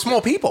 Or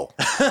small people.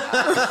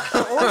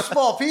 or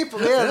small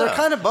people. Yeah, they're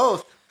kind of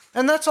both.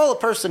 And that's all a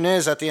person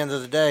is at the end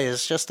of the day.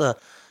 Is just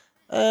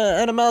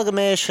an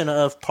amalgamation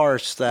of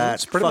parts that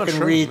That's pretty much fucking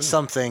true, read yeah.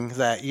 something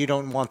that you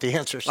don't want the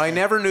answers to. I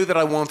never knew that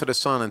I wanted a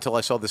son until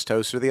I saw this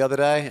toaster the other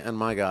day, and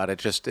my God,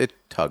 it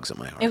tugs at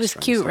my heart. It was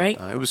cute, right?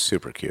 It was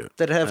super cute.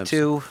 Did it have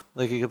two?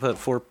 Like you could put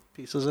 4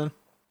 pieces in?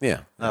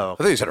 Yeah. Oh. I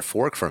thought you said a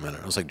fork for a minute.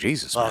 I was like,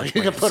 Jesus. Oh, man,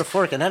 you could put a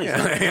fork in anything.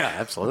 yeah,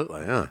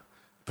 absolutely. Yeah.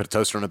 Put a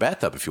toaster in a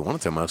bathtub if you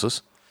wanted to,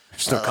 Moses.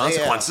 There's no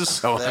consequences.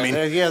 So I mean,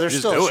 yeah, there's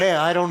just still do a it. chance.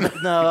 I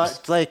don't know.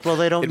 Like, well,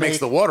 they don't It make makes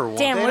the water warm.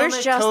 Damn, They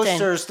where's don't make Justin?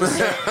 toasters the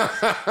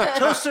same.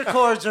 Toaster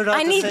cords are not.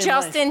 I the need same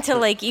Justin to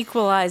like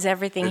equalize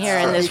everything here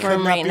in this He could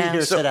room not right be now.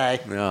 here today.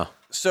 Yeah.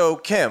 So,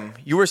 Kim,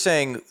 you were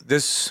saying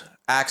this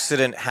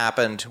accident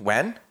happened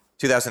when?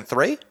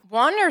 2003?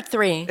 1 or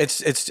 3?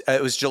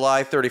 It was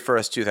July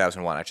 31st,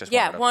 2001. I just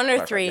Yeah, wanted to 1 or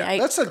clarify. 3. Yeah.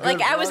 That's a good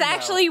like I was run, though.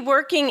 actually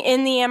working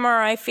in the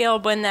MRI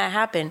field when that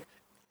happened.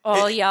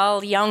 All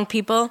y'all young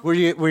people. Were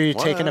you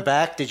taken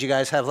aback? Did you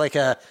guys have like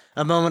a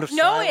moment of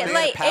No, silence? it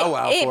like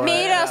powwow it for it,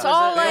 made yeah. us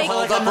all Was it- like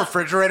Hold up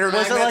refrigerator Was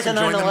it magnets like a and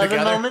join them 9/11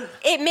 together. moment?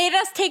 it made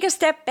us take a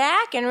step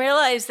back and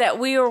realize that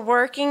we were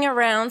working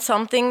around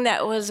something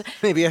that was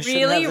Maybe I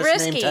shouldn't really have this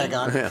risky. name tag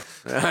on.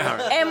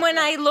 And when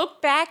I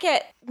look back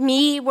at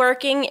me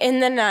working in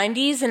the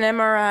 90s in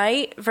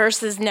MRI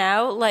versus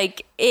now,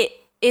 like it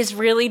is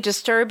really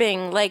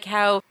disturbing, like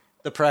how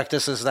The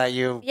practices that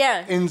you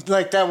Yeah.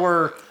 that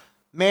were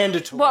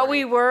mandatory. what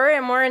we were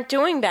and weren't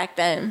doing back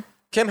then.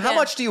 Kim, how Yeah.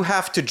 much do you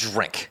have to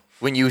drink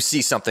when you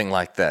see something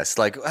like this?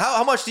 Like,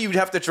 how much do you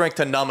have to drink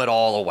to numb it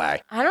all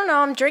away? I don't know,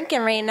 I'm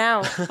drinking right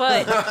now,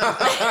 but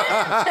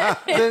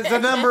the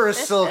number is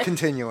still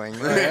continuing.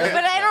 Right?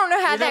 but I don't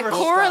know how that never stop.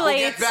 We'll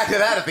correlates. get back to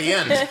that at the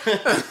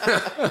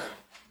end.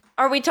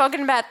 Are we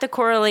talking about the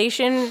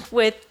correlation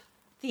with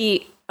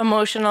the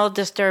emotional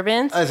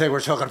disturbance? I think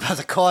we're talking about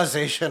the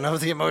causation of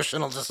the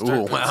emotional Ooh,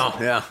 disturbance. wow.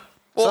 Yeah.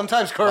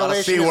 Sometimes A lot of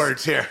correlation. C is-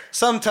 words here.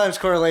 Sometimes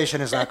correlation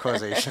is not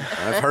causation.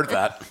 I've heard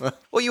that.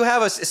 Well, you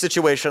have a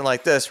situation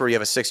like this where you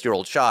have a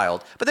 6-year-old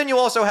child, but then you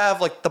also have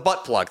like the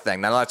butt plug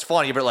thing. Now that's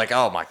funny, but like,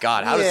 oh my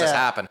God, how does this Yeah.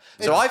 happen?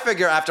 So I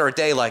figure after a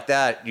day like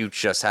that, you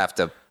just have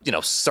to,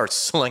 start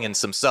slinging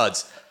some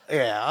suds.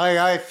 Yeah,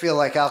 I feel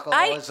like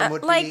alcoholism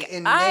would be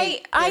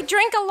innate. I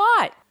drink a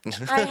lot.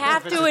 I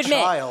have If it's to a admit.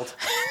 child.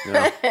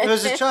 If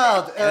it's a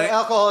child,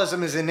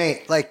 alcoholism is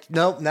innate. Like,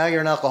 nope, now you're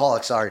an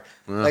alcoholic. Sorry.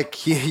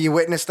 Like, you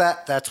witness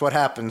that. That's what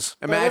happens.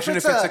 Imagine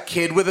if it's a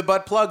kid with a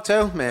butt plug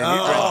too. Man,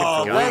 you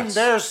drank it for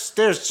Then weeks.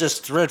 there's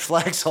just red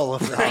flags all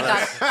over.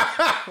 I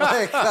got-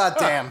 Like, God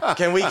damn.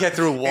 Can we get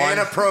through one?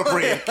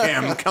 Inappropriate,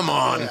 Kim. Come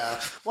on.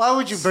 Why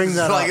would you bring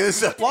that Like, up? this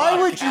is a Why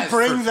would you podcast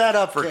bring for- that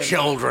up for Kim?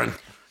 children?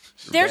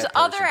 There's bad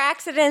other person.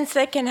 accidents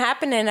that can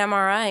happen in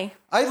MRI.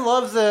 I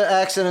love the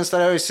accidents that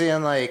I always see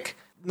on like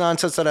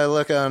nonsense that I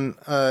look on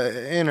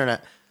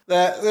internet.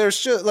 That there's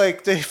just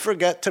like they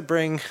forget to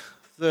bring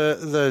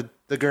the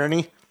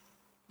gurney.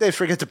 They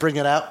forget to bring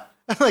it out.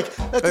 Like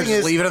that thing just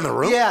is leave it in the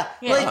room? Yeah,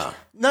 Yeah.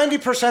 like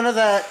 90% of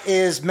that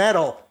is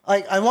metal.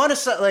 Like I want to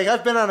say, like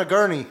I've been on a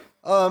gurney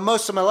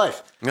most of my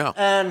life. Yeah.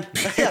 And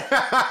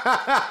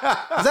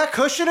that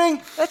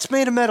cushioning, that's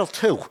made of metal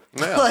too.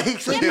 Yeah.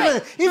 Like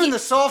even the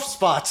soft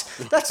spots,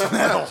 that's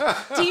metal.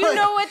 Do you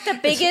know what the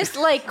biggest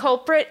like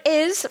culprit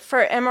is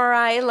for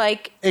MRI?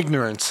 Like,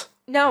 Ignorance.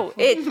 no,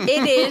 it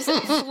is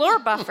floor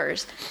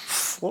buffers.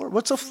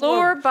 What's a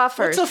Floor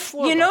buffers. What's a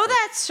floor you know buffer?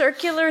 that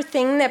circular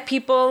thing that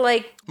people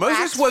like. Moses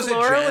wax was a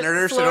floor with-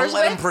 janitor, so floors don't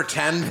let him with?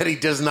 pretend that he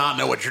does not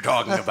know what you're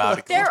talking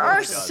about. There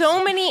are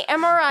so many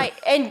MRI,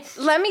 and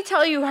let me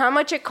tell you how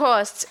much it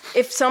costs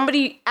if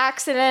somebody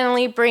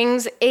accidentally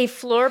brings a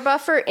floor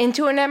buffer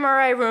into an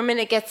MRI room and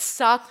it gets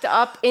sucked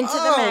up into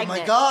the magnet. Oh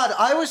my God!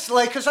 I was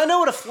like, because I know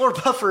what a floor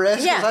buffer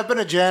is. Yeah. Because I've been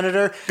a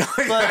janitor.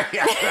 But like,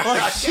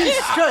 Jesus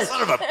Christ!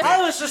 Son of a bitch.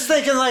 I was just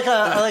thinking like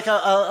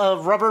a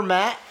rubber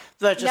mat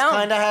that just No.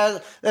 kind of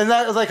has, and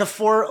that was like a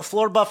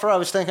floor buffer. I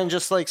was thinking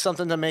just like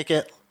something to make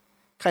it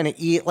kind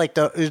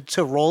of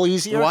to roll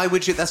easier. Why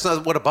would you? That's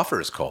not what a buffer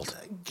is called.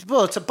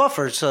 Well, it's a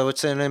buffer, so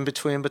it's in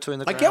between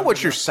the. I get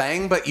what you're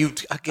saying, but you.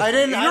 Again, I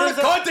didn't. You're I a didn't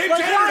think- goddamn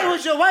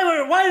like,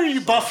 janitor. why are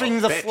you buffing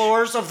the bitch.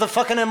 floors of the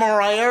fucking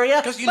MRI area?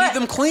 Because you need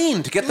them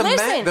clean to get the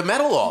Listen, the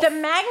metal off. The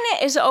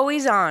magnet is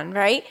always on,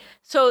 right?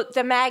 So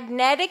the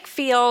magnetic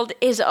field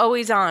is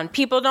always on.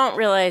 People don't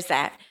realize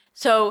that.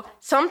 So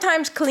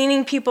sometimes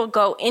cleaning people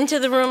go into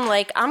the room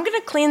like, I'm going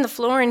to clean the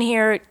floor in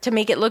here to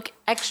make it look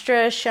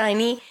extra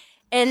shiny.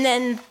 And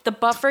then the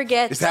buffer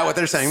gets Is that what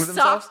they're saying to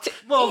themselves? sucked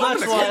Well,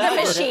 into that's why the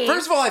machine.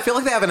 First of all, I feel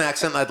like they have an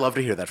accent. I'd love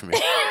to hear that from you.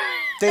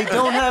 They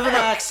don't have an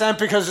accent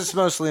because it's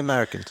mostly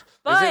Americans.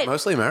 But Is it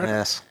mostly American?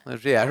 Yes.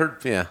 Yeah, I heard.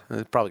 Yeah,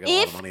 it probably got a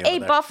lot of if money a over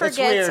there. buffer It's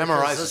gets weird.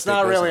 MRIs 'cause is It's big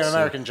not really an business,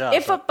 American job.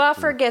 if a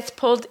buffer gets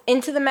pulled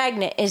into the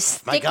magnet is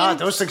My sticking God,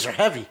 those things are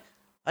heavy.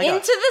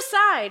 into the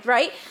side,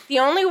 right? The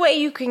only way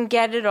you can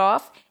get it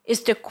off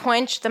is to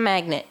quench the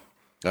magnet.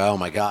 Oh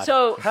my God.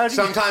 So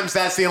Sometimes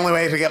that's the only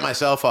way to get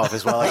myself off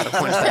as well. I got to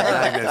punch that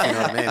magnet, if you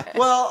know what I mean.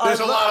 Well, There's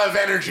a lot of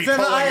energy Then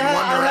pulling I in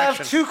one have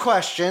direction. 2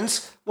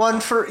 questions, one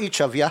for each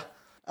of you.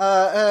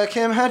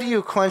 Kim, how do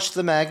you quench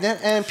the magnet?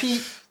 And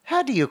Pete,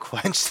 how do you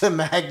quench the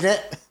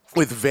magnet?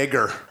 With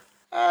vigor.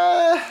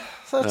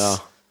 That's,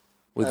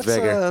 With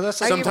vigor.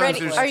 that's are you Sometimes ready?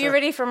 there's- Are you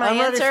ready for my I'm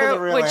ready for answer, the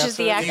real which answer. is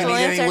the Do you actual Do you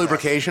need answer? any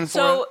lubrication for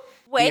So it?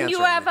 when The you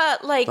answer,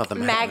 have a Not the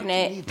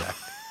magnet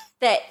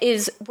that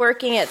is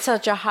working at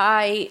such a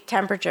high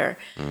temperature,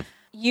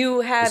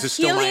 you have This is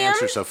still my helium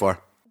answer so far.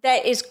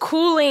 that is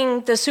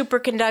cooling the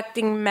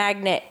superconducting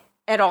magnet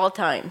at all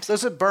times.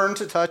 Does it burn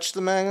to touch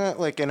the magnet?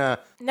 Like in a...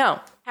 No.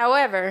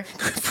 However,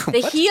 the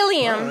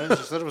helium I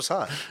just said it was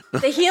hot.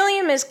 the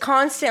helium is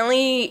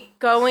constantly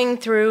going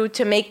through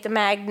to make the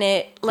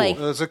magnet like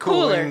It's a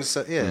cooler. cooling...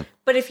 yeah.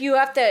 But if you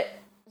have to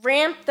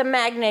ramp the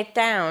magnet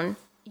down,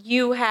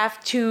 you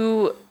have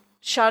to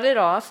shut it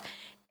off,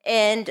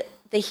 and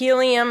the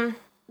helium,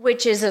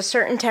 which is a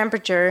certain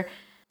temperature,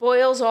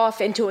 boils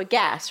off into a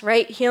gas,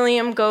 right?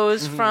 Helium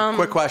goes from...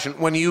 Quick question.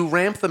 When you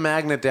ramp the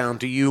magnet down,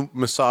 do you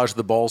massage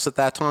the balls at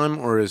that time?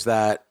 Or is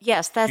that...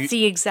 Yes, that's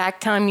the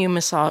exact time you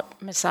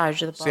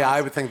massage the balls. See,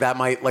 I would think that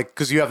might, like,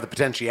 because you have the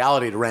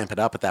potentiality to ramp it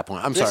up at that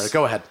point. I'm sorry.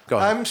 Go ahead.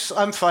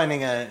 I'm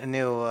finding a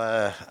new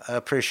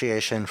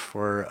appreciation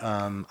for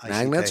ICP.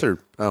 Magnets or...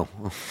 Oh.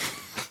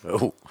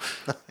 Oh.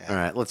 All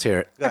right. Let's hear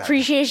it.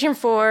 Appreciation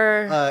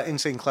for...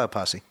 Insane Cloud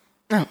Posse.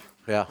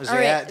 Yeah. All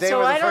right, They so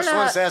were the I don't first know-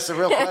 ones to ask the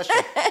real question.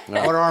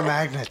 What are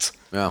magnets?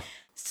 Yeah. I'm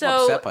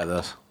so upset by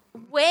this.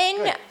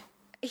 when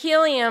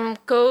helium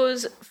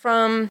goes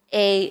from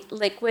a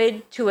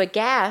liquid to a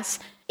gas,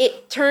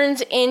 it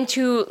turns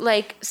into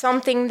like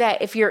something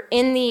that if you're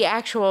in the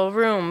actual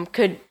room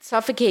could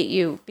suffocate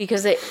you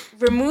because it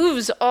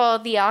removes all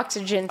the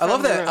oxygen I from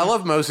love the that. room. I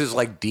love Moses'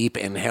 like deep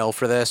inhale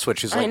for this,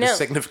 which is I like the know.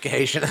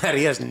 signification that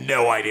he has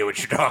no idea what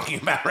you're talking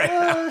about right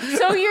now.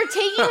 So you're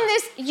taking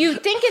this, you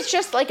think it's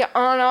just like an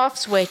on-off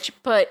switch,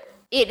 but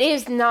it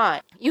is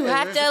not. You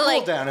have There's to a cool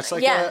like down. It's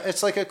like yeah.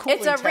 it's like a cooling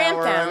It's a ramp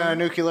tower down. in a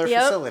nuclear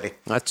Yep. facility.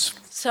 That's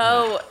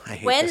So I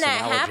hate when this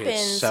that analogy. It's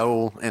happens,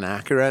 so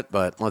inaccurate,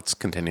 but let's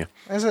continue.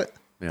 Is it?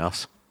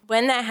 Yes.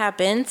 when that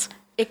happens,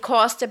 it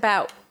costs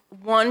about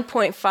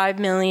 $1.5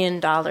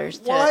 million to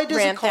Why does it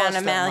ramp cost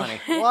down a that Mali.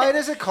 money? Why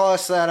does it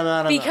cost that amount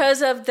of money?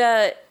 Because of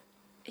the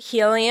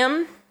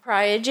helium,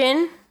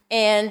 cryogen,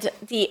 and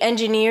the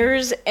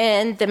engineers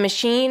and the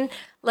machine.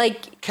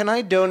 Like, Can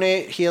I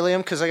donate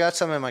helium? Because I got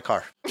some in my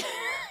car.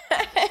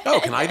 Oh,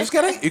 can I just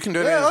get it? You can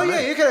do it. Yeah, oh yeah,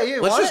 you can.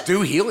 You Let's want just it?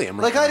 do helium.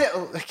 Right Like now. I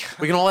did. Like,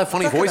 We can all have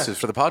funny Not gonna- voices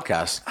for the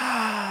podcast.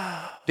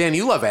 Dan,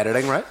 you love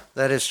editing, right?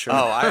 that is true. Oh,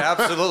 I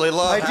absolutely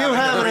love. I do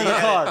have it in the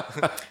car.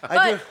 but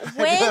I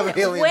do have a when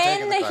helium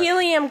tank in the car.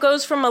 helium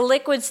goes from a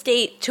liquid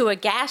state to a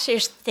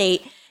gaseous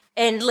state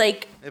and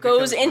like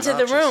goes becomes into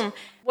the monotonous. room,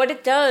 what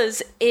it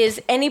does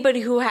is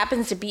anybody who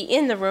happens to be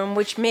in the room,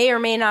 which may or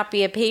may not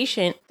be a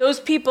patient, those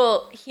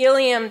people,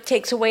 helium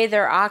takes away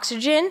their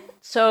oxygen,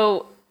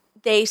 so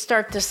they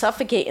start to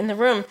suffocate in the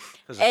room.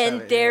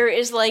 And there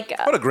is like,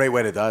 What a great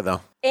way to die,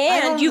 though.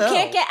 and don't you know.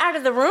 can't get out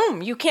of the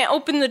room. You can't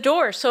open the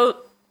door. So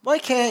Why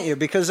can't you?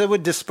 Because it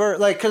would disperse.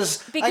 Like,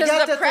 because Because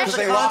of the pressure. Because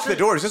they lock the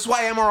doors. This is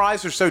why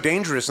MRIs are so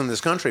dangerous in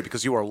this country,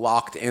 because you are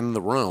locked in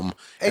the room.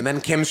 And then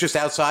Kim's just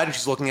outside and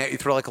she's looking at you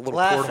through like a little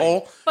Laughing.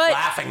 porthole, But-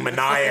 laughing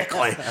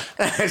maniacally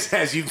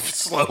as you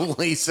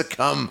slowly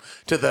succumb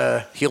to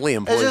the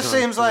helium It poison. just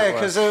seems like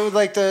because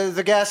like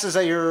the gases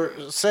that you're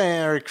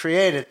saying are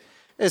created,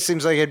 it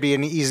seems like it'd be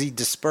an easy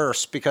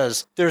disperse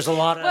because there's a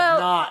lot of Well,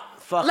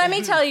 not fucking. let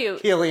me tell you,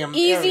 helium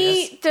easy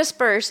areas.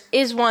 disperse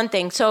is one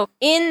thing. So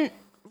in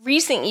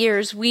recent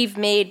years, we've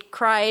made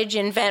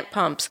cryogen vent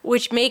pumps,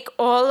 which make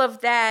all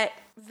of that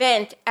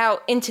vent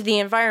out into the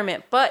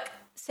environment. But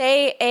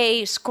say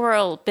a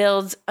squirrel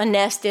builds a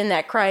nest in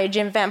that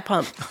cryogen vent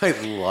pump. I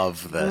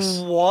love this.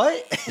 What?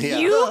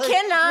 You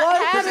cannot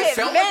have Does it it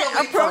sound like a vent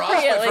leap for us, but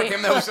for appropriately.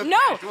 him that was a No,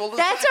 casual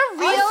that's a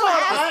real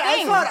I ass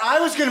thing. thought I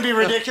was going to be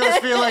ridiculous,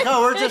 being like,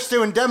 "Oh, we're just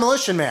doing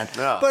Demolition Man."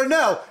 No. But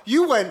no,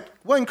 you went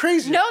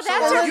crazy. No,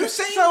 that's Are a- you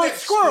saying so that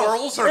it's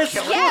squirrels. squirrels are It's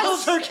killing squirrels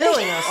us? are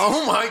killing us.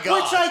 Oh my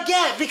god! Which I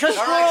get because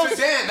All right, squirrels.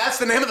 so Dan, that's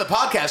the name of the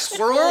podcast.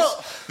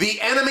 Squirrels, the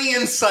enemy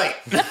in sight.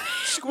 No,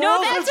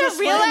 squirrels are that's just a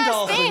real land ass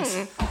dolphins.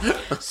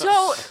 thing.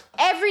 So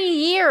every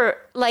year,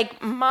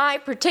 like my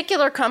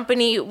particular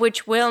company,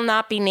 which will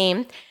not be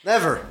named,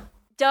 Never.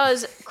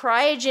 does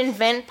cryogen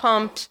vent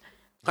pumps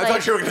I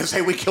thought you were going to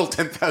say we kill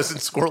 10,000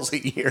 squirrels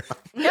a year.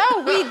 No,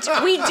 we do That's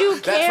where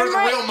the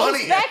camera real money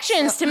is.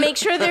 inspections to make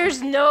sure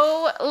there's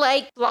no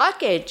like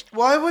blockage.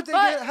 Why would they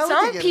But get? How would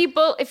some they get?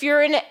 people, if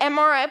you're in an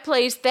MRI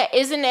place that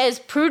isn't as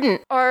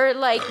prudent, are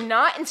like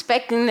not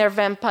inspecting their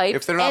vent pipe,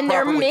 If they're not and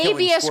there properly may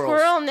be killing a squirrels.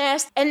 squirrel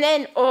nest, and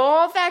then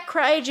all that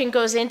cryogen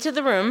goes into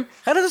the room,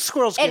 How do the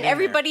squirrels get and in there?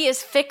 everybody They're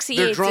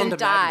asphyxiates drawn and to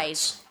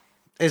dies.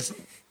 magnets.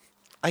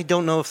 I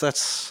don't know if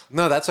that's.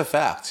 No, that's a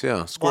fact,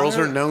 yeah. Squirrels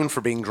Why- are known for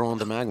being drawn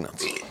to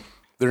magnets.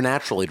 They're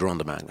naturally drawn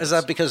to magnets. Is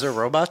that because they're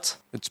robots?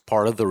 It's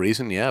part of the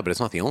reason, yeah, but it's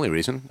not the only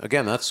reason.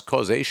 Again, that's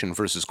causation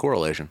versus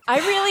correlation. I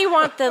really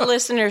want the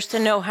listeners to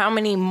know how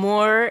many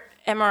more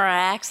MRI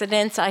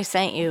accidents I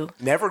sent you.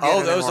 Never get Oh,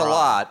 an there was a MRI.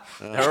 lot.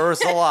 There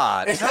was a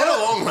lot. Is that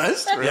a long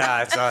list?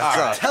 Yeah, it's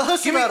Tell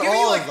us Give me about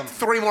all like of them.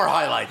 3 more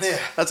highlights.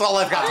 That's all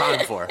I've got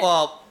time for.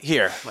 Well,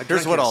 here.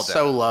 Here's what I'll do.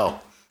 So low.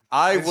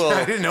 I I will.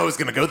 didn't know it was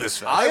going to go this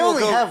fast. I will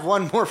only go- have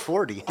one more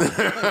 40.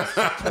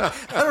 I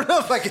don't know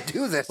if I could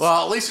do this.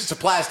 Well, at least it's a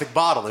plastic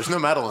bottle. There's no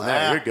metal in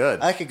there. You're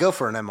good. I could go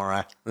for an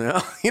MRI.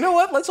 Yeah. You know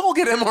what? Let's all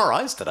get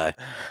MRIs today.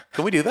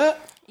 Can we do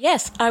that?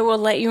 Yes, I will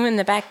let you in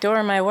the back door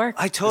of my work.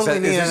 I Is, totally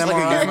that, need is this an like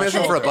MRI. a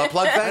euphemism for a butt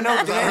plug thing? I know I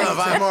don't know if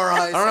I'm MRIs.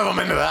 I don't know if I'm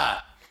into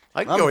that.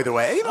 I can go either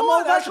way. You know I'm what?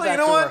 all about Actually, the you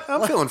know back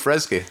what? I'm feeling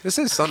frisky. This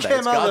is Sunday. Kim,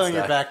 It's I'll go God's in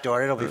your day. back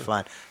door. It'll be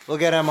fine. We'll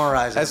get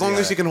MRIs. As long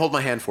as you can hold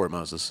my hand for it,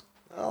 Moses.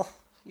 Well,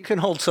 you can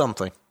hold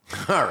something.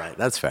 All right,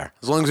 that's fair.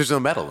 As long as there's no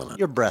metal in it.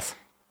 Your breath.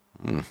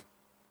 Go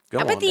How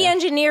on, about the Dan.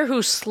 engineer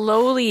who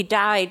slowly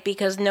died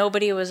because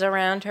nobody was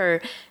around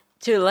her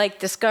to like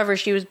discover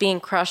she was being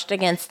crushed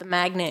against the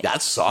magnet?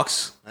 That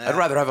sucks. I'd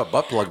rather have a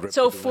butt plug rip.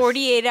 So than do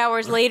 48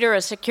 hours later,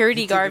 a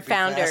security guard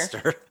found her.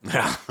 Faster.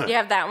 You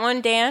have that one,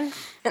 Dan?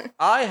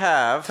 I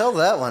have. Tell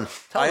that one.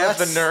 Tell I have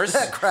that- the nurse.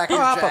 That cracking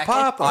Papa, jacket.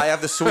 Papa. I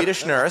have the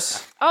Swedish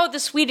nurse. Oh, the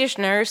Swedish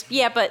nurse.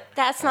 Yeah, but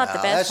that's not the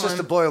best That's one.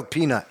 just a boiled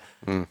peanut.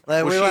 Like,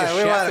 Was we she a want chef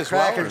a as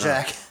well, cracker or not?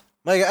 jack.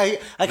 Like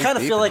I kind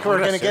of deep feel in like it. we're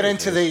What gonna a get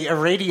into the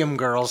Irradium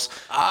girls.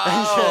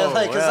 Oh,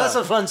 like, 'cause yeah. that's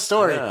a fun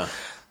story. Yeah. I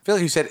feel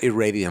like you said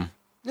irradium.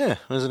 Yeah,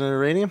 wasn't it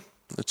Irradium?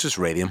 It's just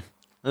radium.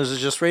 Was it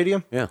just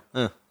radium? Yeah.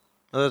 I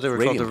thought they were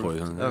Radium called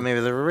the, poison, Oh, maybe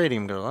they were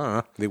radium girls. I don't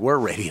know. They were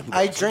radium.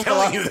 I girls. drink a I'm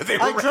lot. telling you that they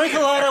were I drink a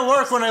lot at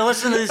work when I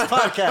listen to these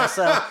podcasts.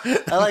 So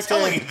I like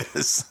telling you to.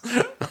 this.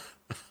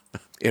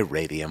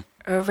 Irradium.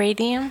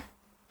 Irradium?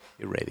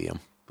 Irradium.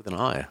 With an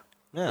I.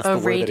 Yeah, the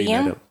word that he made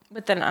Irradium? up.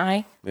 With an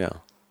I? Yeah.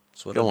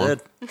 that's what Go I on.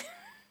 did.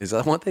 Is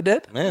that what they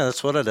did? Yeah,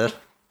 that's what I did.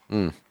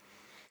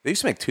 They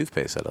used to make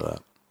toothpaste out of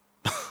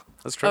that.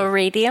 That's true.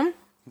 Irradium?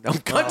 Oh,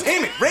 God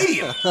damn it,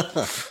 radium.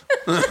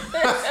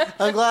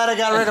 I'm glad I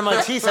got rid of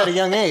my teeth at a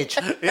young age.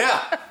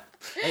 Yeah.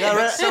 I got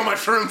rid. So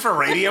much room for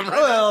radium. Right?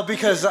 Well,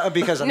 because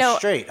I'm No,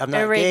 straight. I'm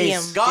not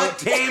Irradium. gay. God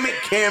damn it,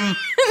 Kim.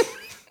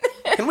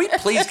 Can we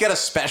please get a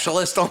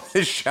specialist on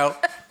this show?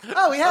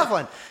 Oh, we have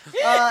one.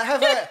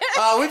 Have a,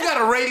 We've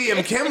got a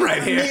radium Kim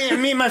right here.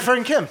 me and my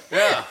friend Kim.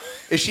 Yeah.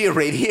 Is she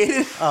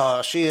irradiated?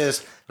 Oh, she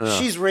is.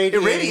 She's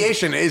radiating.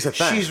 Irradiation is a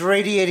thing. She's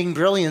radiating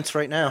brilliance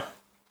right now.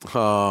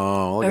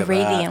 Oh, look at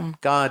Irradium.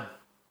 that. God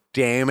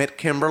damn it,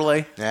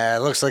 Kimberly. Yeah,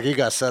 it looks like you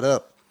got set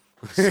up.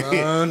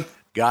 Son.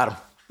 Got him.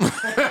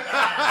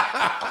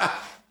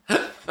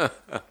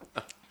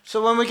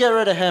 So when we get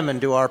rid of him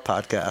and do our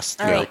podcast,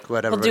 All right. like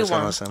whatever We'll do gonna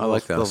one. listen, I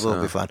like that.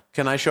 We'll be fun.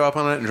 Can I show up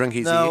on it and drink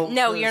easy? No.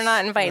 No, you're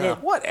not invited.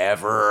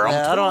 Whatever.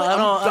 Yeah, I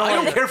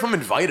don't care if I'm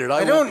invited.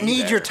 I don't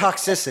need your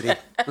toxicity.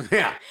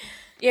 Yeah.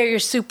 Yeah, you're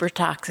super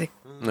toxic.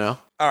 No.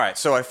 All right,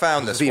 so I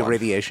found this The one.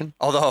 irradiation.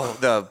 Although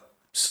the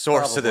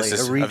source to this Probably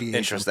is irradiation.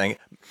 interesting.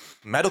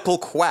 Medical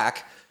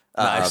quack.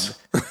 Nice.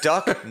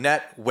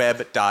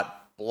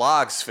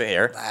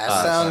 ducknetweb.blogsphere.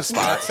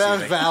 That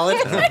sounds valid.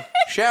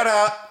 Shout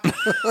out.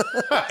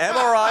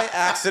 MRI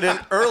accident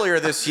earlier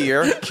this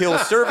year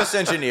kills service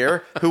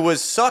engineer who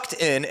was sucked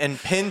in and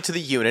pinned to the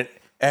unit.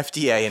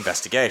 FDA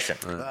investigation.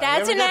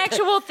 That's an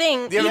actual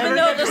thing, you ever even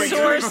get though the drinking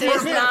source before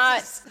is me?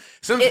 not.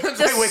 Sometimes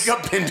It- I wake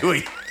up into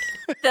it.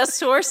 The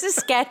source is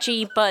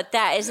sketchy, but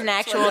that is an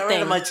actual Got rid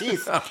thing. of my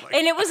teeth.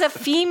 And it was a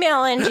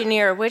female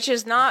engineer, which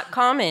is not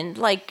common.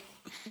 Like,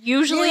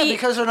 usually Yeah,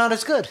 because they're not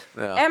as good.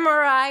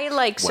 MRI,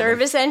 like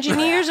service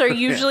engineers, are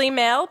usually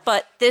male,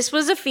 but this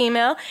was a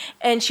female,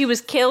 and she was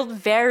killed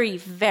very,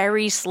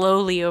 very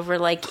slowly over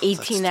like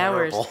 18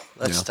 hours. Terrible.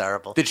 That's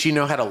terrible. Did she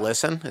know how to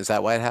listen? Is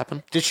that why it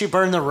happened? Did she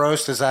burn the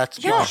roast? Is that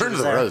Yeah. why she Turn to was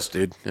the there? roast,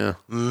 dude. Yeah.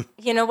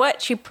 You know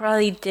what? She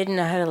probably didn't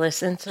know how to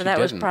listen, so that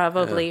was didn't,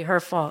 probably her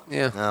fault.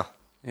 Yeah. No.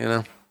 You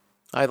know,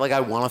 I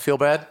want to feel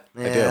bad.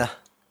 I Yeah. do.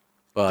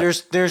 But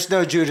There's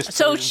no Judas.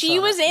 So Priest she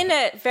on was it. in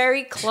a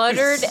very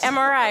cluttered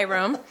MRI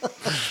room,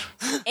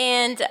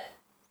 and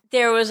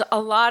there was a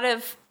lot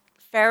of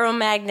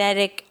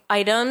ferromagnetic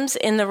items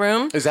in the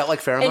room. is that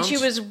like pheromones? And she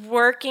was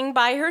working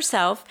by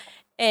herself,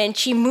 and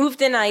she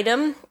moved an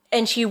item,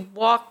 and she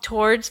walked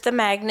towards the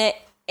magnet,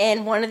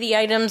 and one of the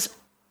items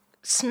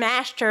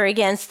smashed her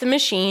against the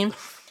machine,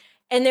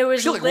 And there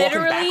was She's like walking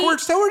literally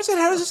backwards towards it?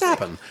 How does this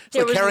happen? It's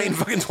There like was- carrying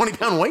fucking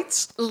 20-pound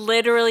weights?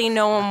 literally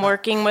no one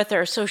working with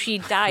her, so she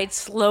died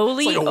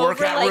slowly It's like a over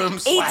workout room like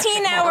slash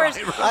 18 hours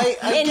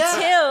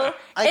MRI room.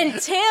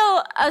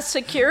 until a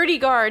security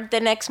guard the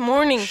next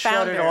morning Shut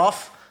found it her.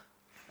 off.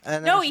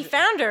 And No, then he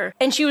found her,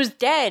 and she was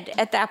dead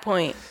at that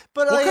point.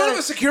 But What like, kind of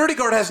a security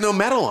guard has no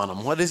metal on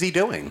him? What is he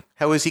doing?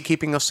 How is he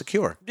keeping us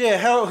secure?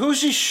 yeah, who's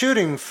he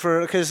shooting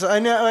for? Because I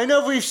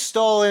know we've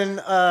stolen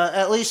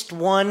at least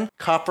one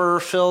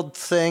copper-filled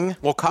thing.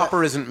 Well,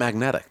 copper isn't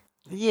magnetic.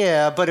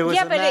 Yeah, but it was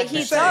Yeah, a but it magnet.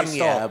 heats that up. we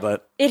Yeah, stole.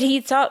 but It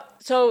heats up.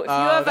 So if you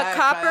have that a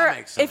copper,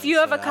 makes if you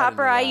have a sense. I didn't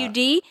copper know that.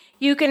 IUD,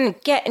 you can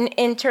get an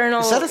internal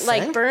Is that a thing?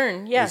 like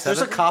burn. Yes,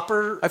 There's a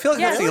copper. I feel like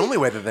that's Yeah. the only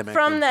way that they make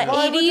from the them.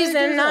 Why would they 80s do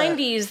and that?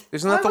 90s.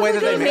 Isn't that the Why way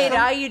would that they they do make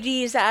that? them?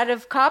 IUDs out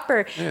of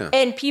copper, Yeah.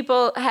 and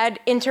people had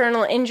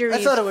internal injuries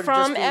I thought it would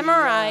from just be,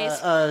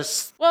 MRIs.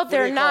 Well, what do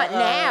they're you not call-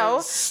 now.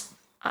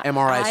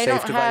 MRI I safe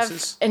don't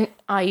devices? have an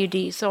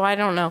IUD, so I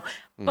don't know.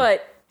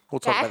 But We'll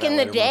talk about back that in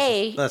the later,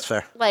 day, That's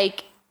fair.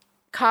 like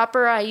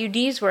copper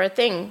IUDs were a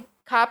thing.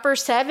 Copper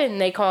 7,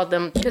 they called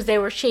them, because they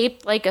were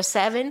shaped like a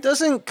 7.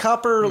 Doesn't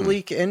copper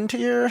leak into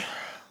your?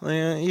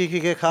 You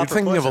could get copper. You're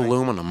thinking of poisoning.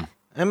 aluminum.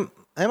 Am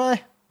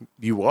I?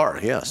 You are,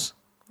 yes.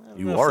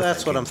 You are.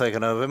 That's what I'm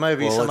thinking of. It might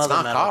be Well, some it's other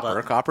not metal. copper.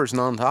 But Copper's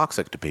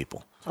non-toxic to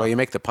people. That's why you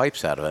make the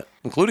pipes out of it,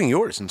 including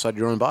yours inside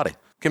your own body.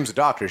 Kim's a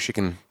doctor. She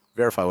can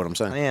verify what I'm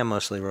saying. I am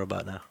mostly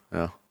robot now.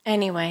 Yeah.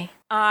 Anyway,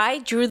 I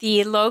drew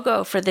the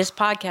logo for this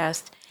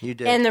podcast. You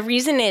did. And the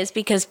reason is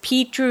because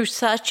Pete drew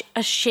such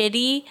a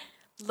shitty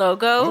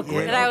logo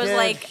that I was He did.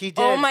 like, He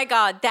did. oh my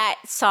God, that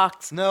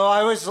sucked. No,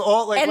 I was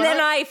all like. And when then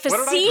I did I draw?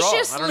 I don't even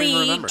facetiously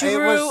remember. It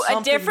drew was a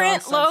something different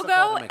nonsensical. logo,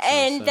 That makes sense,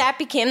 and yeah. that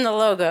became the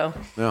logo.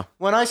 Yeah.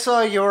 when I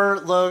saw your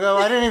logo,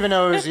 I didn't even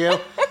know it was you,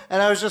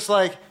 and I was just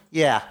like,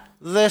 "Yeah,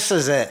 this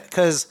is it,"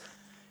 because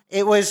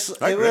it was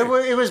I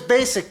agree. it was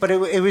basic, but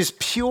it was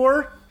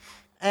pure,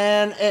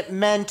 and it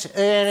meant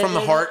and From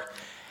the heart.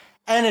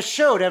 and it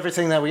showed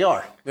everything that we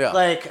are. Yeah.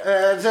 like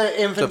the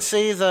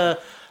infancy, the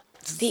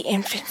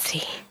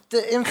infancy.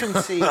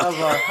 infancy of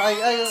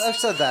I've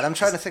said that. I'm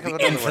trying to think of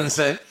another word.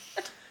 Infancy.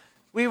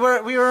 We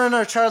were in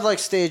our childlike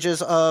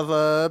stages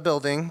of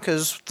building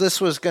because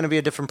this was going to be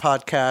a different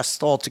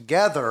podcast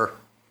altogether,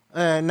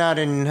 not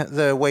in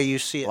the way you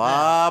see it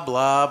now. Blah,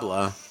 blah,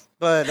 blah.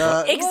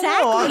 But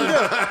Exactly.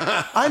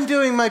 I'm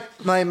doing my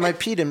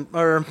Pete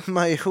or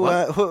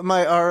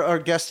my our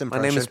guest My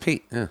impression. name is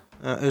Pete. Yeah.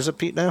 Is it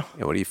Pete now?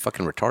 Yeah, what are you,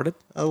 fucking retarded?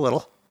 A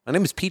little. My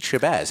name is Pete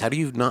Shabazz. How do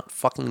you not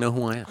fucking know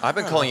who I am? I've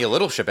been calling you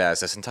Little Shabazz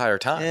this entire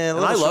time. Yeah, And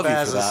I love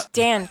you for that.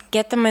 Dan,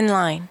 get them in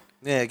line.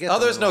 Yeah, get Oh,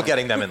 them there's in no line.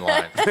 getting them in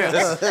line.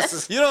 This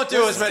is You don't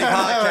do as many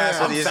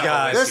podcasts with these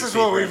guys. this is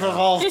what we've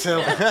evolved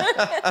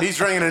to. He's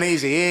drinking an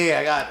easy.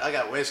 Yeah, I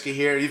got whiskey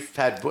here. You've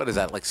had, what is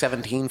that, like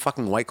 17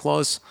 fucking White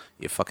Claws?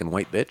 You fucking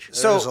white bitch.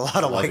 So There's a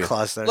lot of white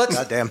claws there.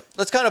 Goddamn.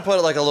 Let's kind of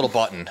put like a little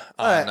button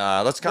on.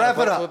 right. Let's kind Wrap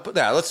of it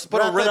up. let's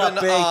put a Wrap it up,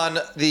 ribbon big. on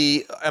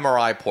the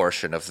MRI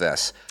portion of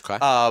this. Okay.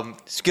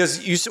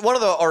 Because one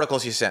of the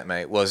articles you sent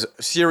me was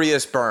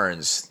serious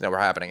burns that were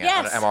happening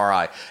Yes. at an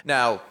MRI.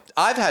 Now,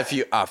 I've had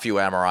a few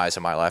MRIs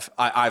in my life.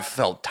 I've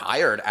felt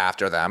tired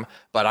after them,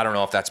 but I don't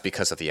know if that's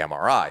because of the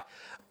MRI.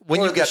 When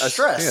Or you the get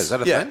stress. Yeah, is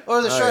that a Yeah. thing?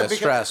 Or the Oh, stress, yeah, because-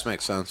 stress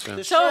makes sense. Yeah.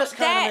 The So stress kind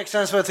that- of makes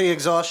sense with the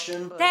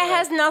exhaustion. But That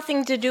has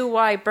nothing to do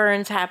why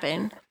burns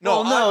happen.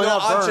 No, Well,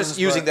 not I'm burns, just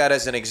using but- that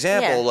as an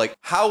example. Yeah. Like,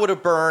 how would a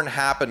burn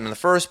happen in the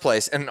first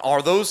place? And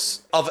are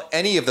those of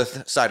any of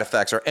the side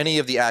effects or any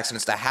of the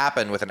accidents that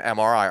happen with an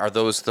MRI? Are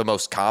those the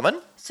most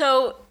common?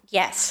 So,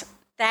 yes,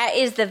 that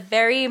is the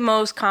very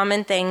most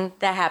common thing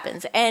that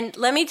happens. And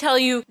let me tell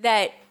you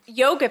that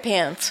yoga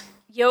pants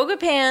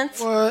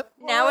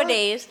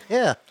nowadays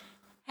yeah.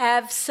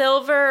 have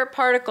silver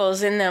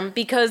particles in them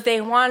because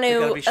they want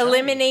gotta to be shiny.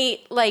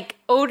 eliminate like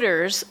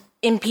odors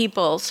in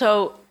people.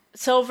 So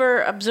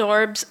silver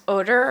absorbs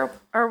odor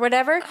or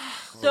whatever.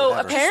 So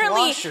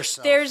apparently Wash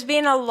yourself. there's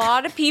been a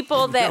lot of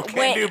people that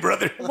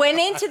went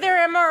into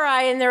their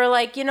MRI and they were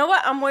like, you know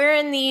what, I'm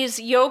wearing these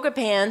yoga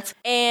pants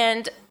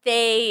and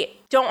they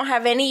don't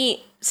have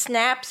any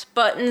snaps,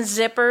 buttons,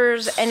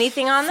 zippers,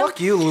 anything on them. Fuck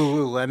you,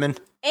 Lululemon.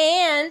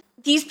 And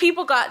these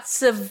people got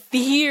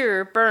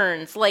severe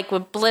burns, like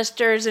with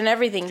blisters and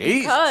everything,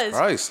 because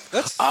Christ.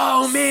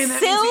 Oh, man,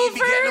 that means you'd be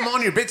Silver- getting them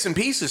on your bits and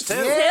pieces, too.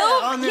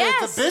 on the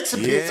yes. bits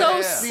and Yeah. pieces. so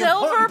The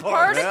silver important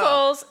part,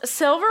 particles,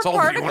 all the I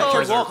particles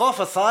could walk off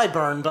a thigh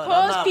burn, but I'm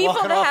cause not people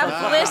walking to off have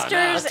a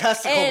blisters a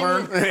testicle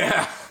and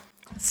burn.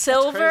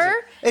 silver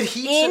It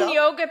heats in it up.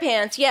 yoga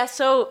pants. Yeah,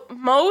 so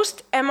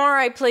most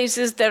MRI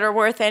places that are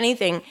worth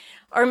anything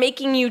are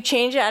making you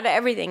change out of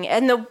everything.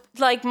 And the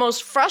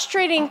most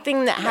frustrating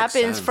thing that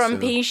happens sense, from yeah.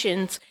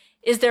 patients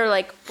is they're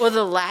like, well,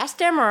 the last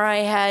MRI I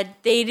had,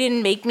 they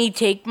didn't make me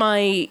take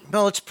my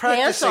No, it's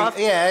practicing. off.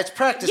 Yeah, it's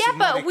practicing. Yeah,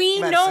 but we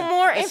know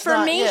more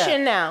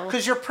information now.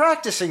 Because you're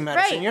practicing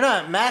medicine. Right. You're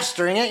not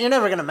mastering it. You're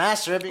never going to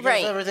master it because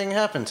Right. everything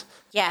happens.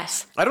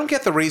 Yes. I don't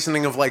get the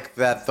reasoning of like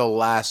that the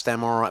last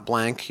MRI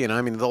blank, you know,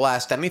 I mean the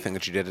last anything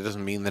that you did, it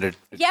doesn't mean that it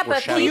Yeah,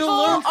 but foreshadows- You People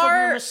learn from your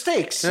are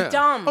mistakes.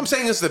 dumb. I'm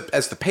saying as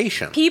the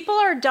patient. People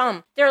are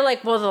dumb. They're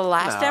like, well, the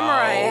last No,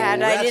 MRI I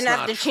had, I that's didn't have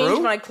not to change true.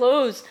 my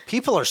clothes.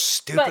 People are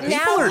stupid. But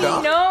now are we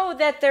dumb. know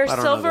that there's I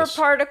don't know silver this.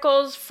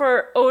 particles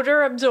for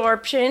odor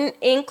absorption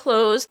in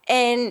clothes,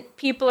 and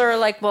people are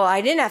like, well, I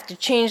didn't have to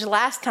change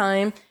last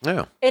time.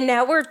 Yeah. And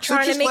now we're So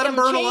trying just to make let them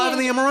them burn change. alive in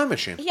the MRI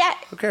machine. Yeah.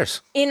 Who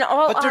cares? In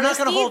all But they're not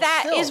honesty, gonna hold that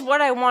still. is what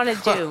I want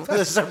to do.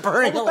 This is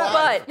burning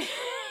alive. But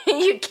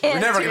you can't We're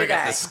never do gonna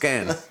get that. the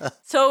scan.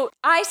 So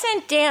I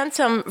sent Dan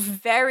some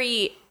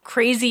very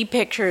crazy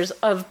pictures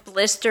of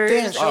blisters.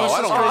 Dan, and show us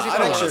I don't crazy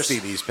want to pictures. see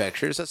these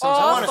pictures. That sounds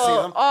wanna see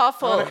awful, them.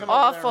 awful, I wanna come over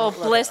there and awful look at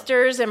them.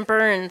 blisters and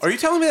burns. Are you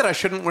telling me that I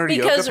shouldn't wear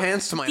Because yoga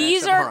pants to my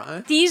these next are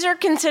MRI? these are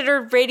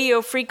considered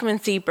radio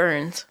frequency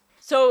burns.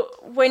 So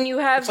when you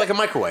have It's like a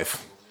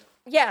microwave.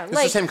 yeah, the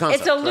like same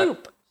concept, it's a right?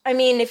 loop. I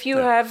mean, if you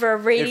have a It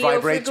radio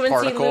vibrates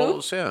frequency loop,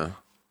 particles. Yeah.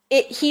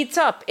 it heats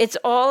up. It's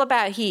all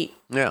about heat.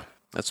 Yeah.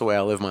 That's the way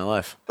I live my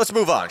life. Let's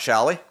move on,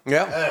 shall we?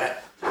 Yeah.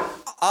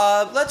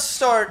 Let's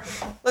start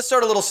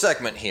a little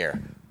segment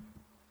here.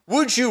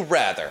 Would you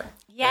rather?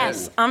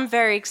 Yes, I'm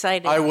very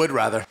excited. I would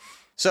rather.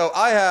 So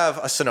I have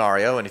a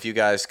scenario, and if you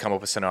guys come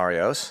up with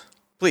scenarios,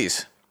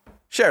 please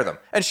share them.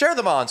 And share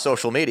them on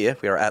social media.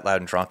 We are at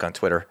Loud and Drunk on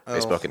Twitter,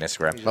 Facebook, and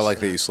Instagram. I like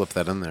that you slipped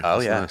that in there. Oh,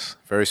 That's yeah. nice.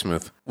 Very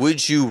smooth.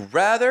 Would you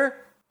rather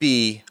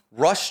be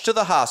rushed to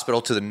the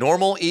hospital to the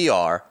normal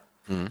ER,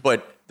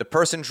 but the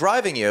person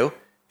driving you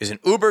is an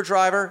Uber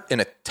driver in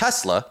a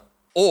Tesla,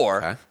 or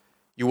Okay.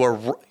 you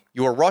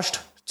are rushed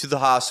to the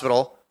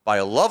hospital by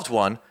a loved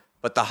one,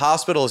 but the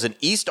hospital is in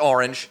East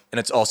Orange and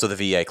it's also the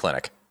VA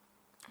clinic?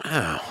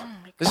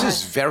 This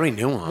is very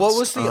nuanced. What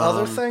was the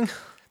other thing?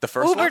 The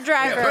first Uber one?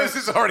 driver. This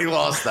has already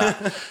lost that.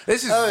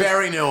 This is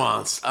very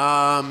nuanced.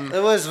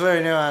 It was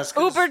very nuanced.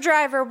 'cause Uber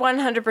driver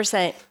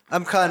 100%.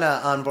 I'm kind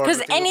of on board. Because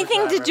with the Uber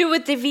anything to driver. do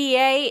with the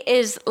VA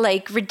is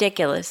like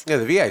ridiculous. Yeah,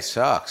 the VA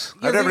sucks.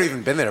 I've never the-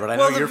 even been there, but I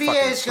Well, know the your VA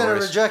fucking is going to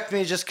stories. reject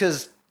me just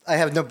because I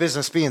have no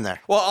business being there.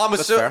 Well, I'm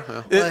assuming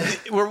fair,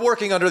 we're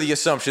working under the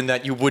assumption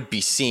that you would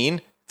be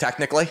seen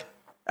technically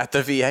at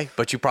the VA,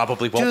 but you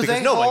probably won't Do because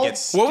they no one hold-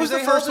 gets. What Do was the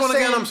they first hold one the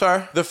again? same- I'm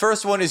sorry. The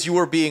first one is you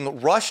were being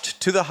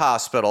rushed to the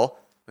hospital,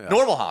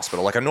 normal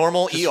hospital, like a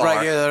normal Just ER.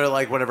 regular,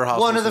 like whatever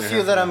hospital. One of the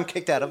few that I'm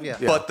kicked out of, yeah.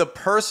 But the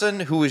person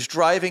who is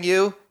driving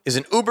you is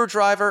an Uber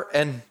driver,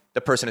 and the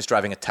person is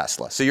driving a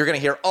Tesla. So you're going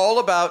to hear all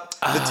about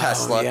the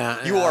Tesla.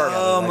 yeah, You yeah, are. yeah.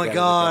 Oh I my get it,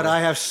 God, I get it. I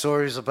have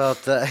stories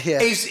about that. Yeah.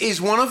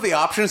 Is one of the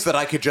options that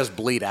I could just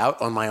bleed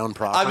out on my own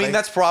property? I mean,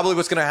 that's probably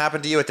what's going to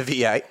happen to you at the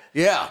VA.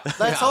 yeah.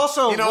 That's Yeah.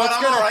 also You know what's what?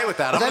 I'm gonna- all right with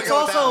that. I'm that's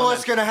gonna go with also that one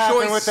what's then. gonna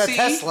happen Choice with the C,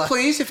 Tesla.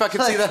 Please, if I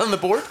could see that on the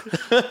board.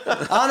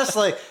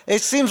 Honestly,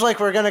 it seems like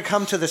we're going to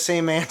come to the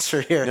same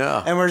answer here.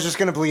 Yeah. And we're just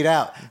going to bleed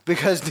out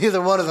because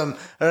neither one of them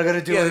are going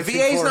to do Yeah, the anything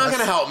VA's for not us. going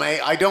to help me.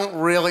 I don't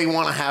really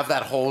want to have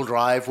that whole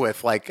drive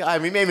with, like, I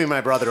mean, maybe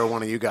my brother or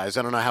one of you guys.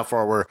 I don't know how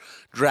far we're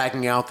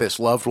dragging out this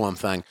loved one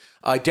thing.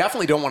 I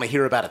definitely don't want to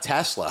hear about a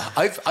Tesla.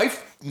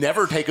 I've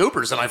never take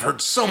Ubers, and I've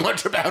heard so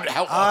much about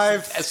how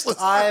awesome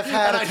Teslas are, I've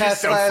had and a I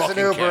just don't Tesla as an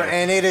fucking Uber, care.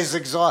 and it is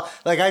exhausting.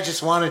 Like, I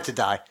just wanted to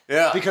die.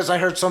 Yeah. Because I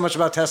heard so much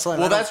about Tesla,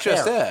 and Well, I don't that's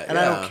just care. it. And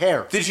I don't yeah.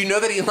 care. Did you know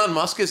that Elon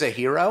Musk is a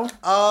hero?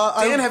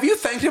 Dan, have you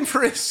thanked him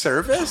for his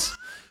service?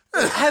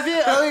 Have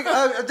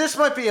you? This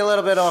might be a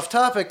little bit off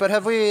topic, but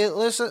have we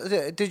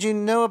listened? Did you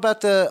know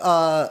about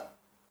the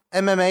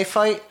MMA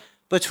fight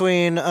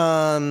between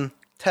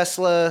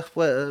Tesla,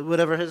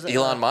 whatever his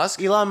Elon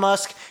Musk? Elon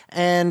Musk,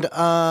 and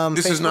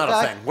This is Facebook not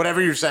guy? a thing. Whatever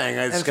you're saying,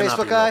 it's And gonna not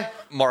Facebook be guy, real.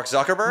 Mark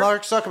Zuckerberg?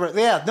 Mark Zuckerberg.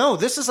 Yeah, no,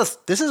 this is a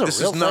This real is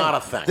thing. not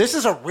a thing. This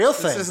is a real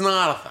thing. This is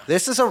not a thing.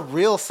 This is a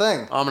real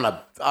thing. I'm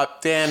gonna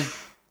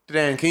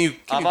Dan, can you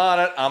I'm on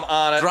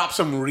it. drop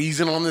some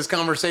reason on this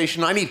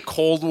conversation? I need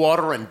cold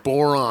water and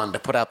boron to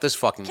put out this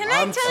fucking. Can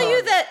I tell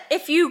you that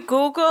if you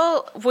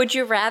Google "Would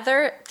you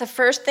rather," the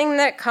first thing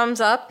that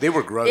comes up They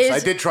were gross. is, I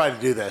did try to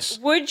do this.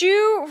 Would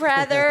you They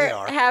rather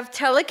are. have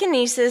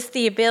telekinesis,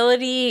 the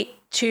ability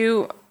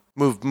to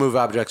Move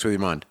objects with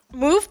your mind.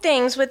 move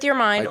things with your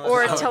mind,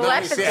 or Oh,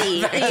 telepathy,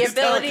 nice. Yeah, the thanks.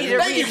 ability to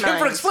Thank you read for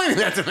minds? explaining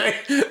that to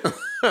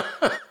me.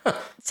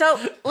 So,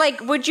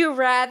 like, would you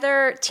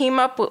rather team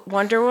up with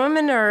Wonder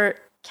Woman or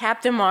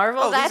Captain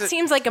Marvel? Oh, That these are-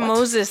 seems like a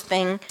Moses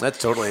thing. That's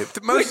totally.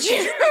 Would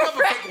you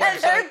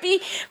rather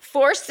be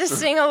forced to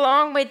sing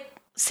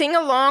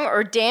along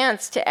or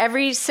dance to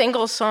every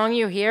single song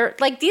you hear?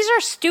 Like, these are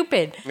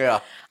stupid. Yeah.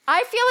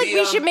 I feel like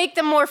we should make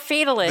them more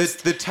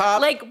fatalist. the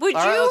top- Like, would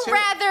All right, you let's hear it.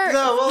 rather?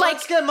 No, well, like,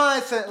 let's get my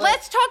thing.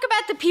 let's talk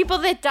about the people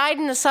that died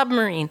in the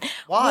submarine.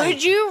 Why?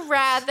 Would you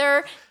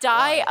rather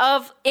die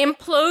of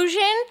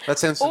implosion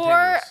That's or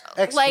instantaneous.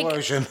 like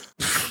Explosion.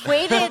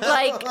 waited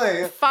like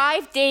Like-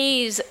 5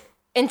 days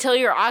until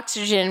your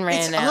oxygen ran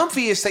It's out.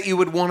 obvious that you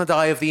would want to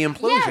die of the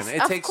implosion. Yes,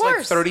 it of takes like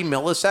course. 30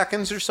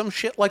 milliseconds or some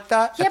shit like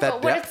that. Yeah, at that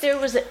but what depth. if there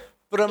was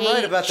But I'm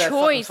right about that fucking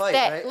choice fight,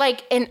 that, right?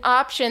 like, an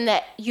option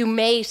that you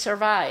may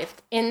survive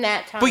in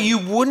that time? But you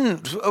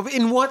wouldn't.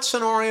 In what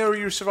scenario are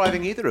you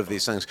surviving either of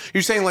these things?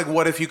 You're saying, like,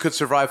 what if you could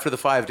survive for the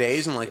 5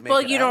 days and, like, make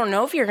well, it you out? don't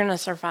know if you're gonna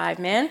survive,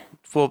 man.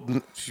 Well,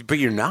 but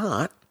you're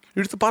not.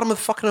 You're at the bottom of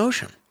the fucking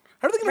ocean.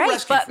 How are they going to Right,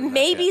 rescue you but from that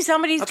maybe shit?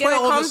 somebody's That's gonna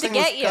why all come this to thing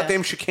was get you.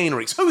 Goddamn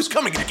chicanery. So who's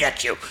coming to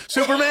get you?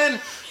 Superman?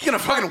 You're gonna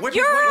fucking whip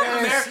You're your way a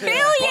down there? Bust you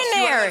out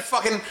billionaire. of that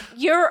Fucking.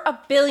 You're a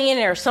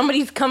billionaire.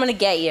 Somebody's coming to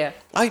get you.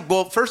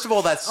 Well, first of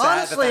all, that's sad.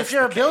 Honestly, if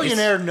you're a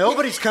billionaire,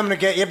 nobody's coming to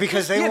get you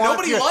because they Yeah, want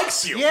nobody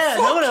likes you. Yeah,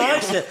 Fuck nobody you.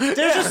 likes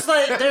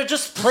you. They're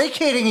just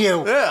placating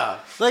you. Yeah.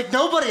 Like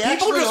nobody People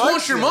actually just likes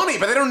want your you. money,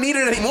 but they don't need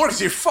it anymore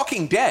because you're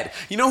fucking dead.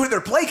 You know who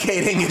they're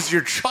placating is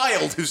your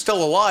child who's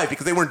still alive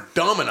because they weren't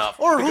dumb enough.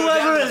 Or to go whoever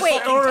down to is- the Wait,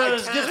 fucking or Titanic.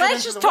 is gifted Let's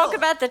into just the talk world.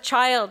 about the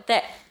child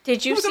that.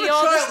 Did you He was see a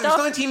all the child. He was stuff?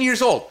 19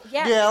 years old.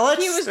 Yeah,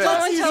 let's- he was let's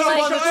going ease to up like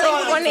on the Blink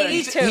child thing.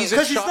 182. He's a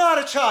Because he's not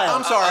a child.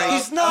 I'm sorry.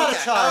 He's not a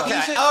child. Okay,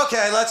 He's a-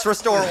 okay, let's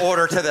restore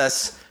order to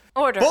this.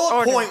 Order. Bullet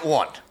order. point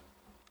 1.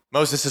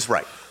 Moses is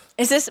right.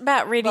 Is this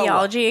about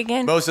radiology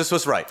again? Moses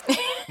was right.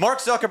 Mark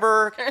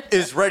Zuckerberg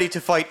is ready to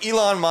fight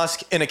Elon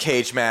Musk in a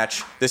cage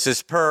match. This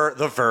is per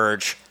The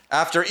Verge.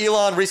 After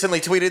Elon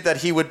recently tweeted that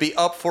he would be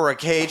up for a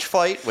cage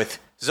fight with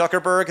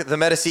Zuckerberg, the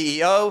Meta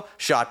CEO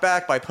shot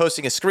back by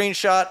posting a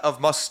screenshot of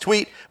Musk's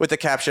tweet with the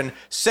caption,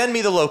 "Send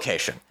me the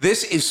location."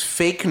 This is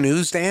fake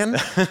news, Dan.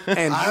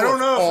 And I don't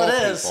know if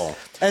it is.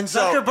 And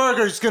So-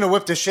 Zuckerberger's gonna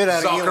whip the shit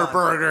out of Elon.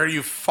 Zuckerberger,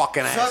 you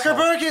fucking asshole.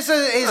 Zuckerberg is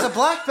a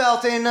black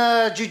belt in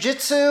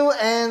jiu-jitsu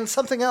and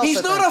something else. He's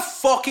I not think. a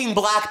fucking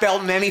black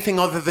belt in anything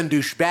other than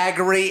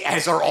douchebaggery,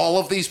 as are all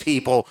of these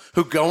people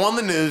who go on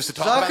the news to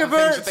talk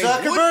about the things that they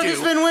would Zuckerberg do has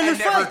been winning and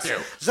never fights. do.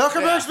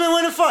 Zuckerberg's been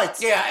winning fights.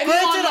 Yeah, and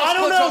Granted, Elon Musk I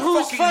don't lives know on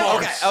who's fucking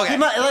fighting. Mars. Okay. He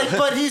might,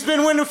 but he's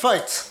been winning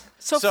fights.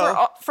 So,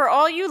 So- for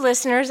all you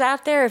listeners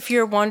out there, if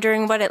you're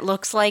wondering what it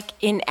looks like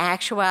in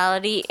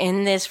actuality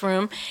in this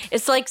room,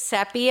 it's like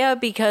sepia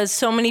because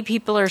so many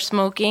people are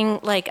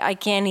smoking, like I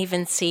can't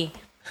even see.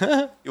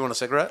 You want a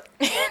cigarette?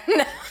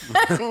 No.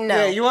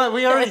 Yeah, you want?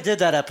 We already did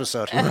that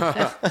episode.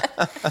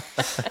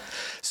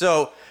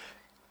 So,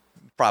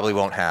 probably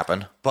won't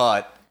happen,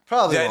 but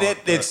Probably it,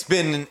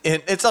 won't,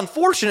 it's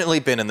unfortunately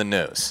been in the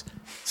news.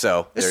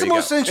 So, It's there the you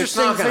most go.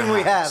 interesting not gonna thing we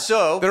happen. have.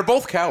 So, They're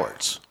both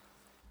cowards.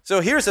 so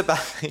here's about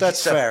That's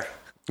so- fair.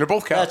 They're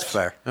both cowards. That's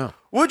fair. Yeah.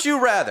 Would you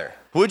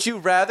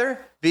rather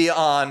be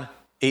on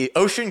a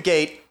Ocean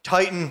Gate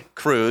Titan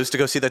cruise to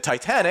go see the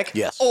Titanic,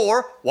 Yes.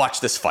 or watch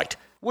this fight?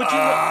 Would you?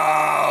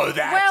 Oh,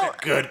 that's Well-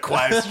 a good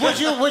question.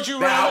 Would you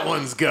That rather?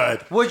 one's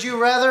good. Would you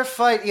rather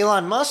fight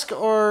Elon Musk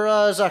or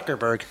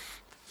Zuckerberg?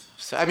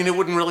 I mean, it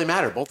wouldn't really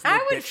matter. Both of them I are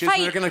would bitches, and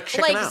they're fight going to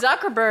chicken like out.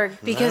 Zuckerberg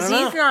because don't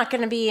know. he's not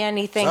going to be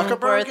anything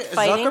Zuckerberg- worth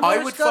fighting. Zuckerberg- I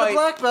would got a fight.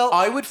 black belt.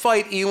 I would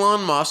fight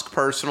Elon Musk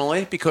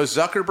personally because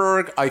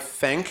Zuckerberg. I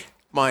think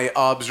my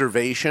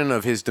observation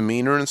of his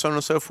demeanor and so on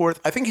and so forth.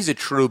 I think he's a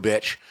true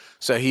bitch.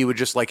 So he would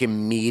just like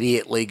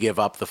immediately give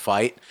up the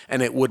fight,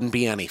 and it wouldn't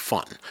be any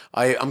fun.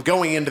 I'm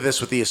going into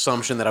this with the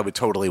assumption that I would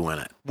totally win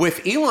it.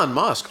 With Elon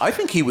Musk, I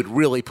think he would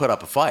really put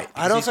up a fight.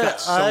 I don't he's think got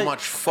so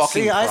much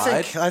fucking See,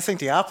 pride. I think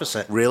the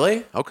opposite.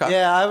 Really? Okay.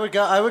 Yeah, I would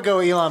go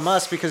Elon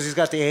Musk because he's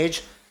got the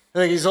age.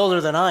 Like he's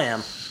older than I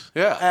am,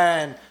 Yeah.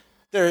 and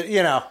there,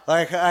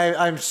 like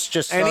I'm just.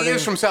 And Starting, he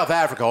is from South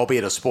Africa,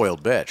 albeit a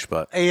spoiled bitch.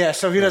 But Yeah,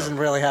 so he doesn't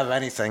really have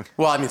anything.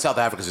 well, I mean, South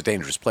Africa's a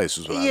dangerous place,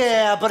 is what I'm saying.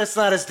 Yeah, but it's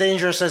not as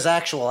dangerous as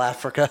actual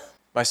Africa.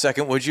 My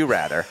second would you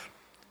rather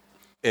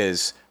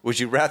is, would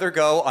you rather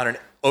go on an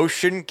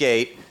Ocean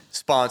Gate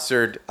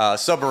sponsored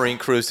submarine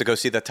cruise to go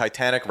see the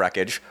Titanic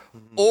wreckage,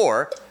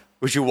 or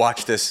would you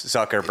watch this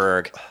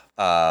Zuckerberg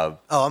Oh,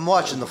 I'm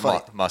watching the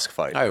fight. Musk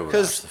fight? I would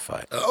watch the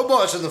fight. I'm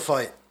watching the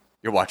fight.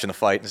 You're watching the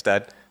fight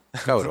instead?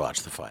 I would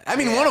watch the fight. I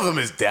mean, one of them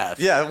is death.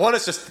 Yeah, one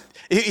is just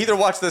either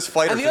watch this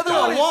fight And or the just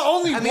other one, die.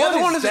 only and the one other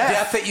is one is a death.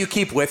 death that you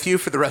keep with you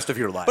for the rest of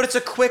your life. But it's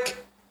a quick,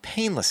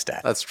 painless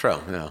death. that's true.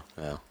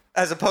 Yeah.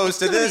 As opposed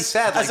to It's gonna be this,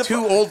 sad. Like as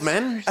two old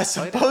men. as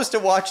opposed to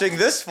watching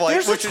this fight,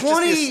 There's a which is just be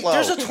 20. slow.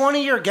 There's a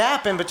 20-year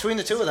gap in between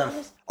the two of them.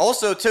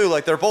 Also, too,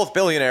 like they're both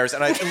billionaires,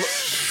 and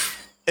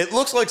it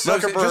looks like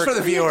Moses, Zuckerberg. just for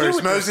the do you do viewers,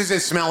 with Moses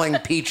is smelling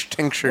peach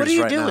tinctures What do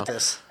you right do now. with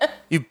this?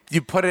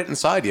 You put it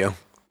inside you,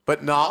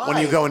 but not when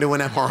you Why? go into an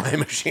MRI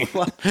machine.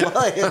 Well,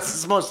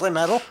 it's mostly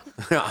metal.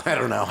 I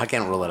don't know. I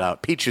can't rule it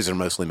out. Peaches are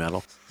mostly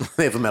metal.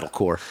 They have a metal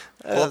core.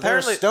 well, They're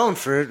apparently, stone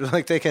fruit.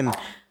 Like they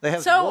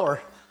have So-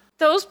 more.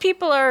 Those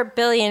people are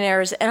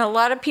billionaires, and a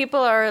lot of people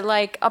are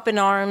like up in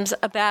arms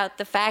about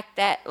the fact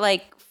that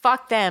like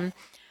fuck them.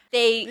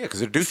 They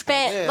 'cause they're douchebags.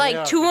 spent Yeah, they like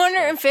are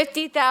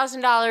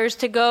 $250,000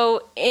 to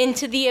go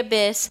into the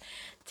abyss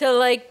to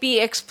like be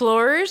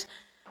explorers.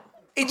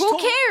 Who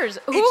cares?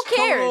 Who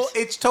cares?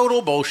 It's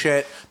total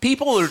bullshit.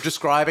 People are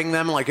describing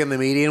them like in the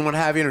media and what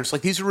have you, and it's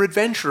like these are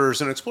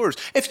adventurers and explorers.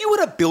 If you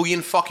had $1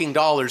 billion fucking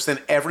dollars, then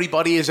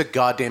everybody is a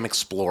goddamn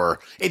explorer.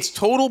 It's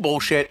total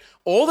bullshit.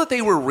 All that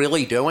they were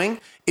really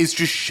doing is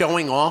just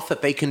showing off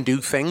that they can do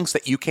things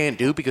that you can't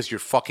do because you're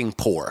fucking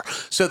poor.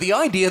 So the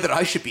idea that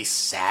I should be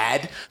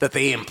sad that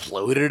they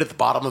imploded at the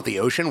bottom of the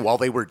ocean while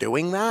they were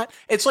doing that,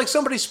 it's like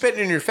somebody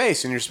spitting in your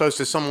face and you're supposed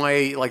to some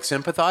way like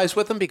sympathize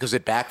with them because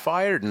it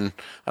backfired. And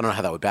I don't know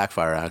how that would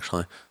backfire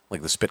actually.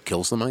 Like the spit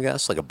kills them, I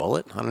guess, like a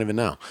bullet. I don't even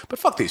know. But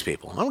fuck these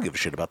people. I don't give a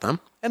shit about them.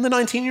 And the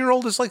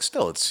 19-year-old is like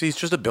still, he's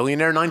just a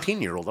billionaire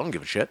 19-year-old. I don't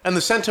give a shit. And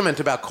the sentiment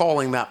about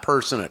calling that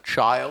person a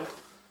child,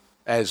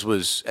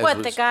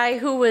 the guy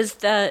who was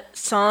the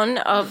son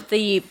of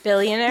the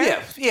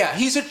billionaire?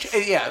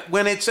 Yeah.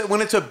 When it's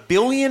a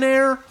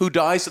billionaire who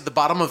dies at the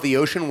bottom of the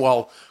ocean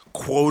while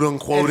quote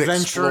unquote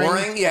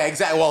exploring,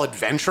 while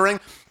adventuring,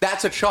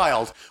 that's a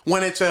child.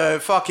 When it's a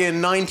fucking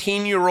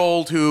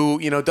 19-year-old who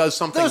does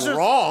something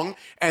wrong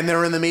and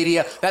they're in the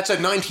media, that's a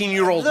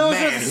 19-year-old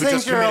man who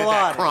just committed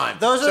that crime.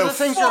 Those are the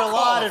things you're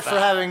allotted for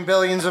having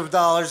billions of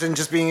dollars and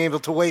just being able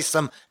to waste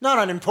them, not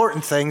on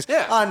important things.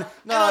 Yeah. And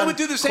I would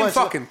do the same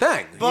fucking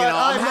thing. But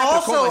I'm happy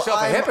to call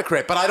myself a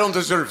hypocrite, but I don't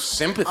deserve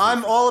sympathy.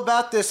 I'm all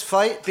about this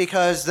fight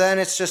because then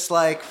it's just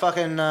like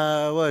fucking,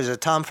 what is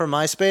it, Tom from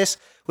MySpace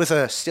with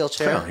a steel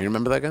chair. Oh, you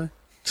remember that guy?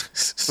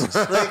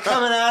 Like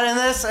coming out in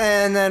this,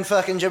 and then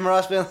fucking Jim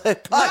Ross being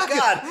like, my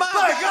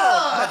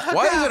God.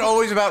 Why is it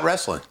always about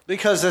wrestling?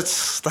 Because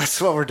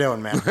that's what we're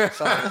doing, man. It's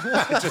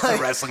just a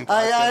wrestling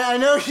podcast. I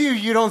know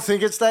you don't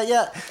think it's that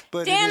yet,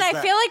 but Dan, I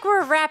feel like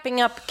we're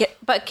wrapping up,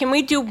 but can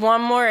we do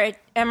one more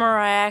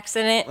MRI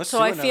accident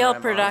so I feel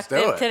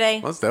productive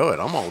today? Let's do it.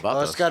 I'm all about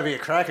this. It's got to be a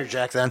Cracker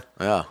Jack then.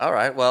 Yeah. All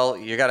right. Well,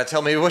 you got to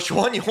tell me which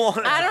one you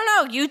want. I don't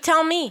know. You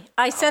tell me.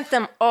 I sent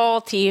them all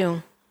to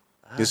you.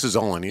 This is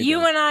all I need. You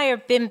and I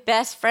have been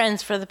best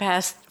friends for the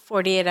past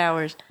 48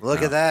 hours.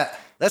 Look at that.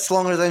 That's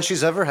longer than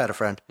she's ever had a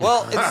friend.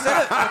 Well,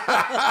 instead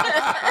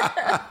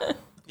of...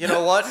 You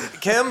know what,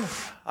 Kim?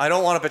 I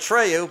don't want to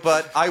betray you,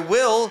 but I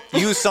will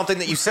use something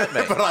that you sent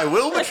me. But I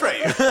will betray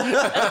you.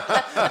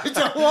 I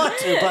don't want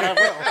to, but I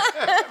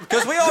will.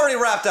 Because we already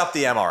wrapped up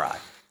the MRI.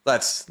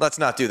 Let's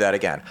not do that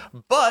again.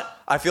 But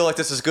I feel like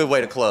this is a good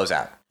way to close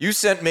out. You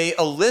sent me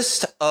a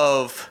list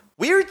of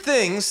weird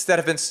things that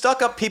have been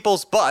stuck up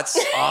people's butts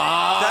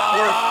that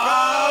were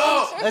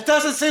found. It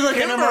doesn't seem like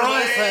an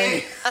MRI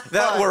thing.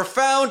 That were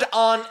found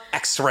on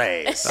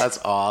X-rays. That's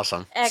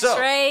awesome.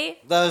 X-ray,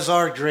 Those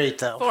are great,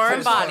 though. foreign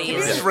Can bodies. we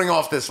just ring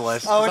off this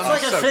list? Oh, it's I'm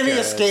like a so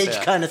Phineas curious.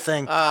 Gage kind of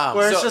thing,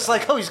 where it's just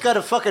like, oh, he's got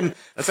a fucking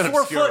That's an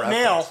 4 obscure foot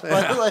nail.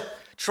 reference. But, like,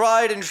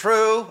 Tried and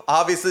true.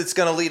 Obviously, it's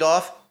going to lead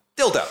off.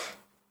 Dildo.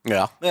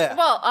 Yeah. yeah,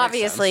 Well,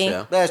 obviously.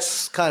 Yeah.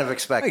 that's kind of I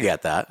expected.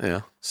 get that.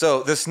 Yeah.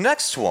 So this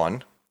next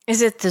one,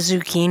 Is it the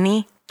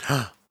zucchini?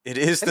 it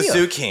is the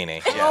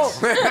zucchini. Yes.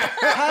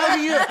 How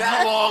do you?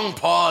 That long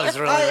pause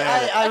really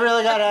I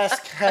really gotta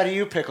ask, how do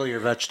you pickle your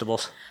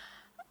vegetables?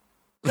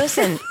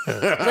 Listen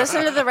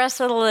to the rest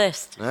of the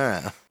list.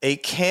 A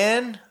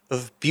can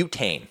of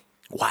butane.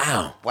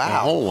 Wow. Wow. The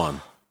whole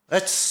one.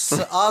 That's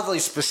oddly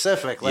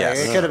specific. Like, Yes.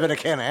 it could have been a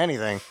can of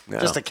anything,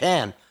 just a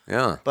can.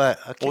 Yeah. But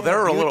a can Well,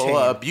 they're of a little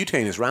butane,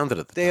 butane is rounded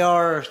at the they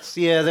are,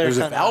 yeah, they're There's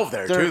a kinda, valve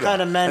there they're too.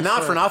 kind of though. meant and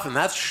not for nothing.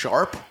 That's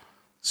sharp.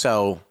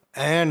 So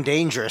and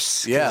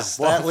dangerous. 'cause Yeah.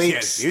 Well, that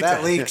leaks. yeah,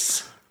 that butane.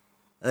 leaks.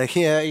 Like,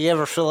 yeah, you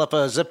ever fill up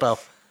a Zippo?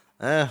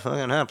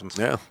 Fucking happens.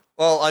 yeah.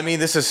 Well, I mean,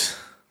 this is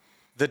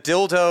the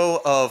dildo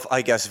of,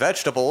 I guess,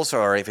 vegetables,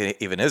 or if it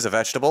even is a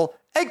vegetable,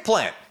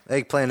 eggplant.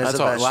 Eggplant is That's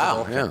a all. vegetable.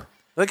 Wow. Yeah.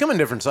 They come in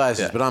different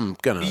sizes, but I'm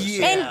gonna.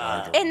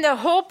 And the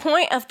whole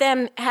point of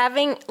them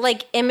having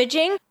like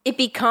imaging, it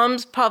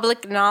becomes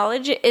public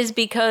knowledge, is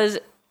because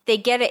they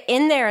get it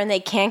in there and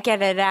they can't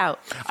get it out.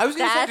 I was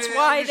gonna That's say,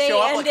 why just they show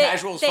up end like it-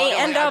 casual as they fuck,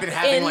 and, end like, I've up been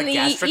having, in like, the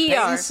gastric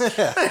ER. pains.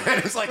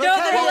 And it's like, No,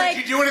 they're well, like-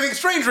 did you do anything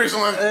strange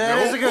recently?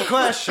 That is a good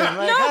question.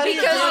 Like, No, how do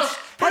you because- dance,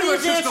 how do you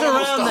Pretty much dance just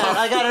normal around stuff. that?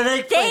 I got an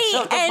eggplant They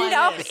shoved end my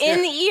up ass.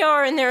 in the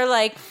ER and they're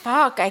like,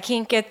 "Fuck, I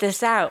can't get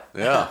this out."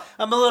 Yeah.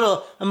 I'm a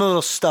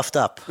little stuffed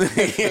up.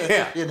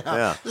 Yeah. You know,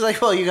 Yeah. it's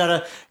like, well, you got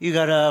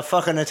a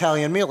fucking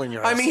Italian meal in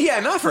your house. I mean, yeah,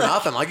 not for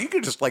nothing. Like, you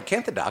could just, like,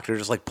 can't the doctor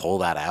just, like, pull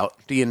that out?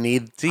 Do you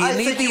need I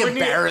think the you would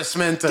need-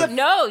 embarrassment of...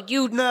 No,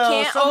 you no,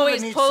 can't some of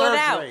always needs pull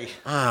surgery. it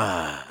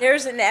out.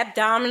 There's an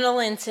abdominal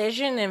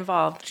incision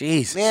involved.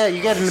 Jesus. Yeah,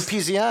 you get an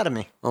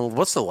episiotomy. Well,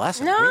 what's the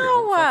lesson here?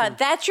 No,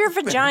 that's your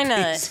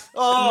vagina,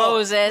 Oh,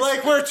 Moses.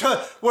 Like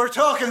we're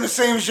talking the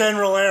same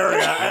general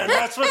area, and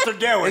that's what they're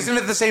doing. Isn't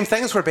it the same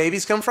thing as where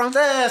babies come from?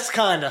 That's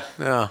kind of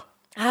Yeah.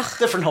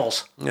 different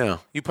holes. Yeah.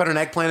 You put an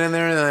eggplant in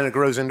there and then it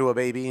grows into a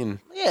baby and...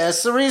 Yeah,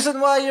 it's the reason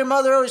why your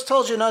mother always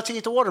told you not to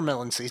eat the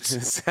watermelon seeds.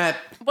 Is that...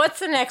 What's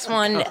the next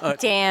one,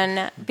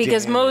 Dan?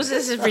 Because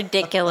Moses is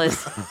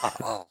ridiculous.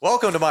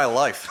 Welcome to my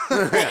life.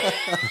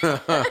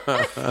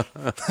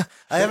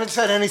 I haven't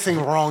said anything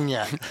wrong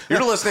yet.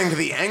 You're listening to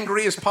the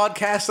angriest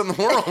podcast in the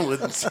world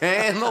with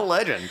Dan the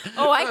Legend.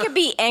 Oh, I could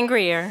be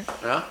angrier.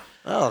 Yeah?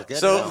 Oh, good.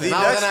 So the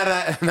Not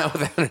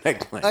without an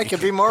eggplant. that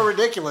could be more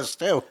ridiculous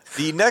too.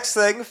 next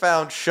thing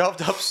found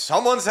shoved up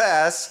someone's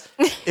ass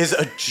is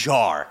a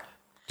jar.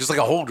 Just like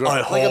a whole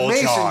jar. Like a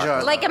mason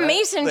jar. Like a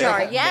mason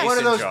jar, yes. One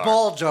of those jar.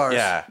 ball jars.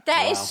 Yeah.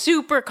 That is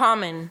super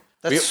common.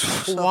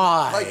 That's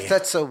Why? Like,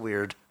 that's so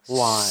weird.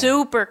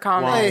 super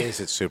common. Why is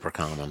it super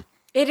common?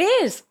 It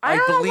is. I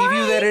don't know believe you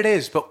why. that it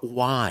is, but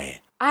why?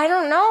 I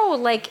don't know.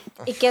 Like,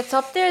 it gets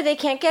up there, they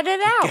can't get it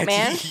out,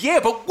 man. Yeah,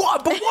 but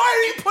what? But why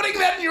are you putting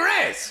that in your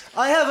ass?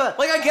 I have a.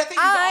 Like, I get that you've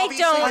I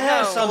obviously don't been I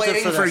have know. something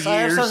waiting for this. I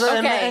have years.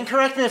 something- Okay. and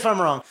correct me if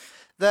I'm wrong.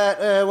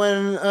 That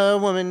when a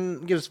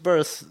woman gives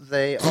birth,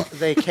 they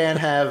can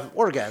have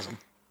orgasm.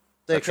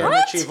 They can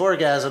What? achieve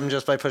orgasm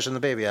just by pushing the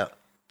baby out.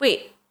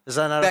 Wait. Is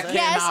that not That a thing?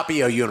 Yes. cannot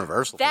be a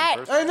universal That-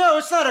 thing. first. I know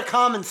it's not a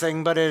common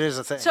thing, but it is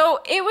a thing.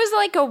 So it was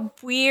like a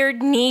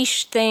weird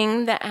niche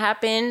thing that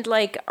happened,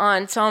 like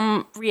on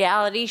some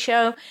reality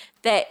show,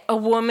 that a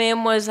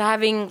woman was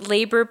having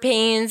labor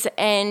pains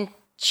and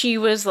she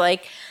was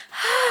like,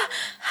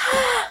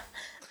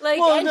 like,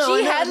 Well, and no,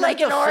 she not- had not like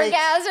the an fake-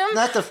 orgasm.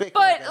 not the fake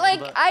But orgasm, like,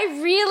 but- I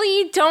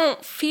really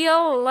don't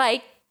feel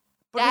like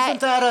but that.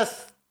 isn't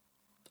that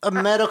a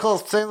medical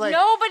thing? Like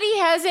Nobody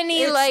has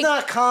any it's like.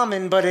 not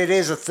common, but it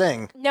is a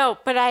thing. No,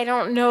 but I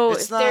don't know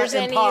It's if not there's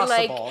any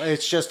impossible. like.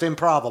 It's just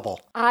improbable.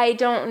 I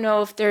don't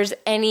know if there's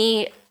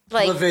any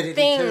like Validity to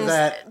things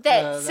that,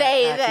 that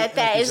say that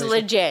that is accusation.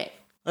 legit.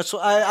 That's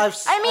what I've.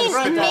 I mean, I've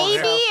read that.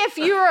 maybe if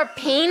you're a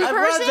pain I've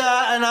person, read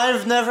that, and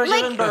I've never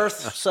Like, given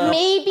birth. So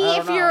maybe I don't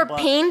if know, you're a but-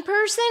 pain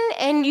person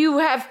and you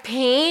have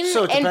pain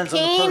So it and depends on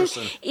the pain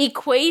person.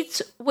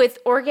 equates with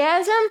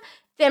orgasm,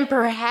 then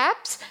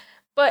perhaps.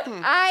 But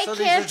I So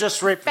these can't are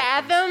just rape victims.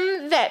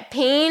 fathom that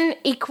pain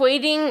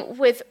equating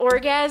with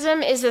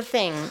orgasm is a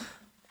thing.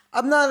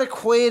 I'm not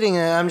equating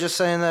it. I'm just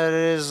saying that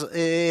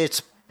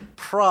it's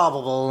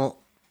probable,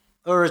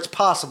 or it's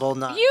possible.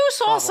 Not You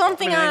saw probable.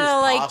 something I mean, on a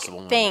it's like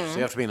possible, thing, So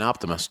you have to be an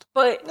optimist.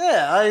 but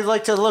Yeah, I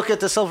like to look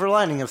at the silver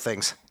lining of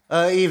things,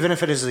 even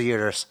if it is the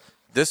uterus.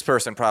 This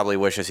person probably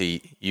wishes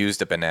he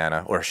used a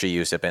banana or she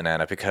used a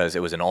banana because it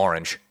was an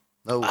orange.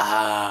 No,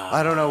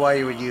 I don't know why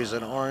you would use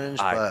an orange,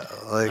 but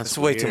like, That's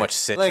way too much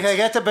citrus. like I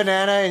get the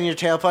banana in your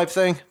tailpipe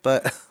thing,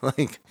 but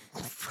like,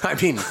 I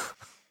mean,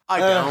 I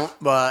don't,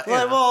 but you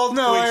well, know, well,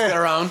 no, to each I-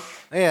 their own.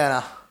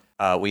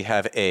 yeah, We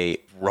have a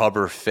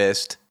rubber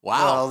fist.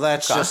 Wow, well,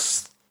 that's Okay.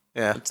 just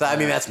yeah, I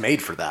mean, that's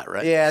made for that,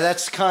 right? yeah,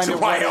 that's kind So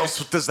of why what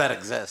else does that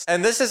exist?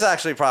 And this is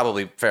actually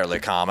probably fairly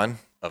common,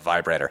 a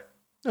vibrator.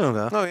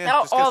 Okay. Oh yeah,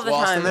 Oh, just all gets the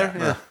lost time. in there.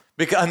 Yeah.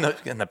 Because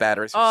and the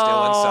batteries are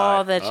all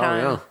still inside. the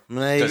time. Oh,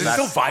 Nice. Is it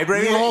still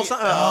vibrating the whole time?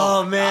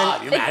 Oh, man.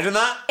 God, you imagine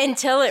that?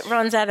 Until it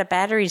runs out of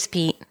batteries,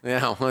 Pete.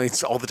 Yeah, well,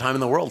 it's all the time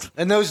in the world.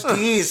 And those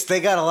D's,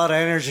 they got a lot of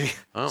energy.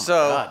 Oh, my So,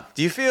 God.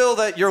 do you feel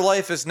that your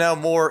life is now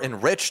more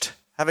enriched,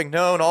 having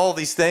known all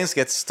these things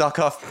get stuck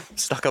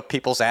up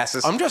people's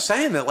asses? I'm just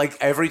saying that, like,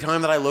 every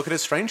time that I look at a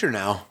stranger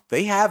now,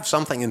 they have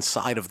something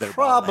inside of their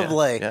body.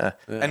 Probably. yeah.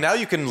 And now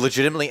you can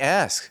legitimately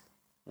ask,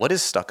 "What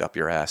is stuck up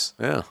your ass?"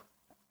 Yeah.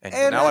 And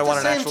now at I the want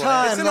an same actual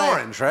time- It's an like-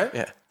 orange, right?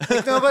 Yeah.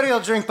 Like, nobody will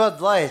drink Bud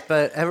Light,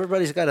 but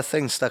everybody's got a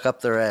thing stuck up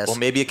their ass. Well,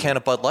 maybe a can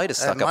of Bud Light is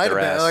stuck That up might their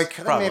have been, ass. like,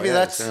 Probably maybe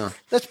is, yeah.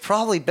 that's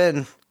probably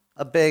been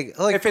a big.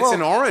 Like, If it's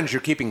an orange, you're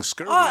keeping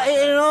scurvy.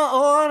 in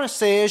all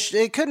honesty,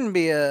 it couldn't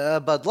be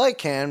a Bud Light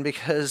can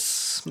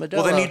because Modelo.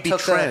 Well, then you'd be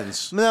took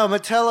trans. No,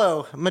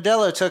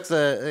 Modelo took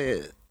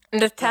the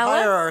Nutella?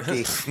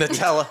 hierarchy.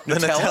 Nutella, the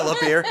Nutella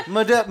beer.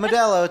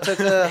 Modelo took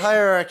the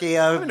hierarchy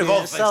of Of all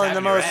things selling the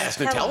having your most. ass,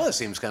 Nutella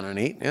seems kind of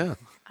neat. Yeah.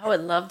 I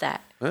would love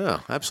that. Yeah,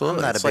 absolutely.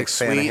 I'm not a It's big like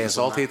fan of sweet and hazelnut.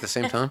 salty at the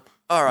same time.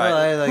 All right. Well,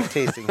 I like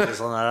tasting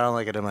hazelnut. I don't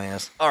like it in my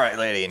ass. All right,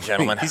 ladies and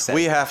gentlemen, He said-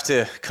 we have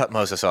to cut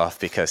Moses off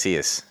because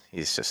he's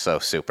just so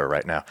super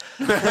right now.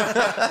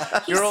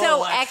 He's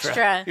so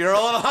extra. You're a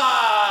little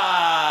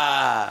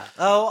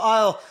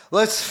Oh,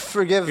 let's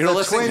forgive You're the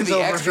listening to twins the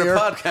over extra here.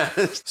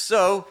 podcast.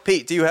 So,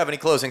 Pete, do you have any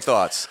closing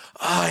thoughts?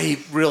 I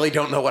really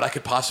don't know what I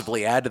could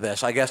possibly add to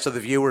this. I guess to the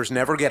viewers,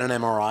 never get an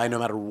MRI no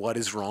matter what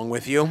is wrong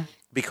with you,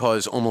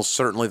 because almost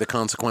certainly the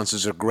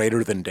consequences are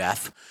greater than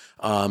death.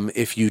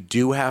 If you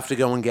do have to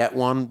go and get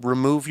one,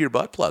 remove your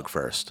butt plug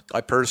first.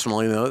 I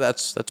personally know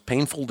that's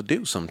painful to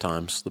do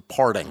sometimes. The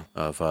parting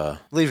of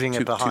Leaving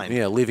it behind.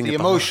 leaving The it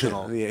behind.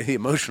 emotional. the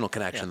emotional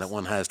connection that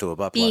one has to a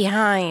butt plug.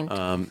 Behind.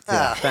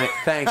 Yeah, thank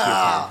you.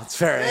 Ken. It's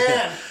very.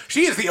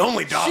 She is the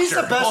only doctor. She's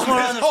the best one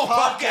on this whole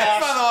podcast.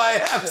 By the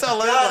way,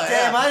 absolutely. God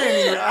damn, yeah. I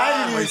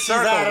didn't even We see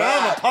circled that.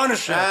 I'm that. a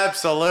punisher.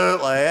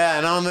 Absolutely, yeah.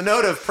 And on the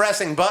note of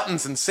pressing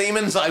buttons and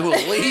Siemens, I will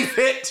leave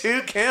it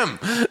to Kim.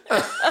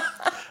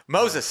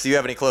 Moses, do you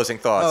have any closing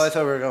thoughts? Oh, I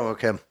thought we were going with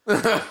Kim.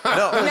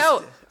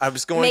 No. I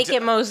was going Make to.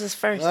 it Moses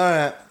first. All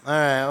right.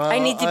 Well, I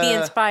need to be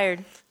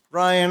inspired.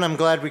 Ryan, I'm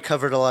glad we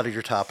covered a lot of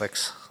your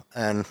topics.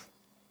 And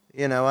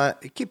you know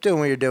what? Keep doing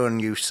what you're doing,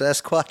 you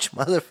Sasquatch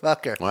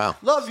motherfucker. Wow.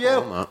 Love you.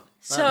 Oh, no.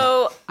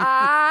 So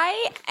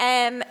I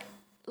am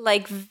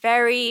like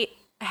very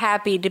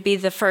happy to be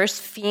the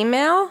first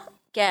female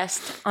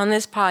guest on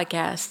this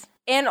podcast,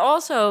 and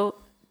also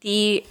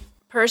the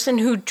person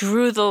who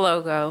drew the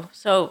logo.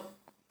 So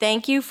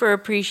thank you for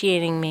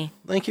appreciating me.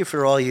 Thank you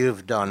for all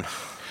you've done.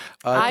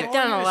 I've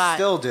done a lot.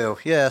 Still do.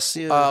 Yes.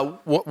 You,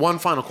 One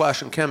final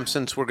question, Kim.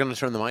 Since we're going to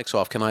turn the mics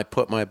off, can I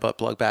put my butt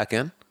plug back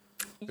in?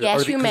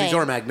 Yes, you 'cause may. these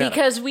are magnetic.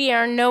 Because we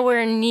are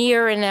nowhere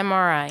near an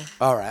MRI.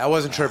 All right. I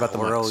wasn't sure about the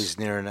we're mics. always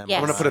near an Yes.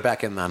 I'm going to put it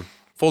back in then.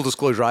 Full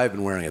disclosure, I've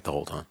been wearing it the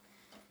whole time.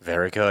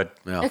 Very good.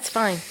 Yeah. It's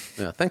fine.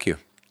 Yeah, thank you.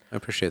 I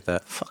appreciate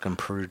that. Fucking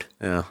prude.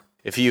 Yeah.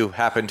 If you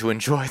happen to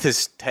enjoy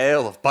this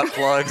tale of butt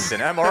plugs and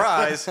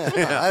MRIs,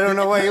 I don't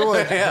know why you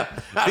would.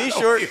 be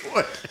sure.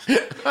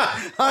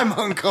 I'm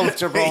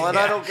uncomfortable and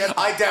I don't get.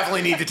 I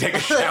definitely need to take a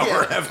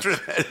shower after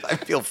that. I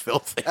feel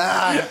filthy.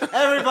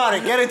 Everybody,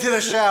 get into the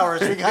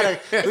showers. We gotta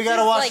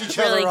wash Like each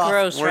really other off.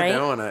 gross, We're right?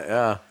 doing it,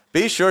 yeah.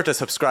 Be sure to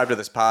subscribe to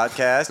this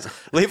podcast.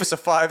 Leave us a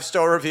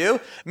 5-star review.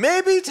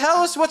 Maybe tell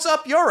us what's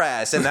up your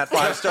ass in that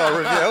 5-star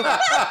review.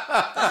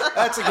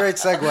 That's a great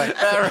segue.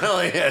 That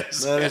really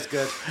is. That is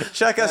good.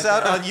 Check us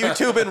out on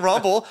YouTube and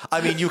Rumble.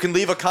 I mean, you can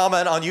leave a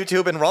comment on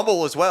YouTube and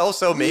Rumble as well,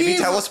 so maybe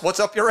tell us what's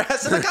up your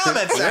ass in the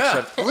comment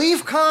section.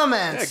 Leave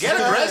comments. Yeah,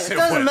 get aggressive It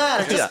doesn't with it.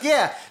 matter.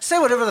 Just say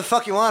whatever the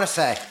fuck you want to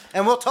say,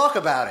 and we'll talk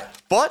about it.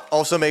 But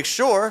also make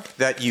sure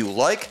that you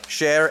like,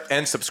 share,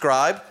 and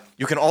subscribe.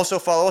 You can also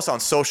follow us on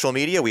social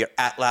media. We are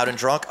at Loud and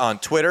Drunk on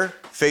Twitter,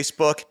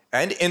 Facebook,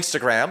 and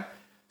Instagram.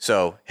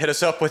 So hit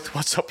us up with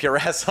what's up your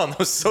ass on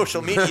those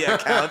social media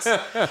accounts.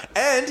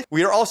 And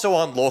we are also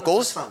on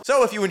Locals.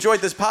 So if you enjoyed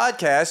this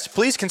podcast,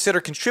 please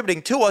consider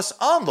contributing to us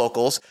on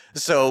Locals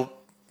so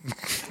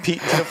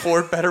Pete can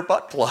afford better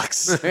butt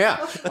plugs.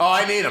 Yeah. Oh,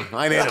 I need them.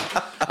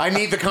 I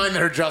need the kind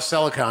that are just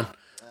silicone.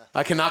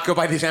 I cannot go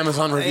by these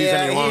Amazon reviews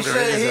any longer.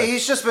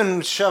 He's just been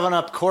shoving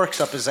up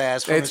corks up his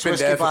ass from It's his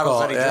been whiskey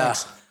bottles that he difficult.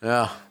 drinks.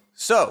 Yeah.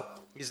 So,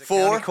 He's a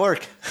for county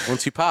cork.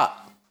 Once you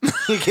pop.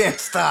 You can't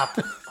stop.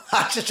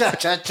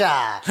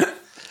 Cha-cha-cha-cha.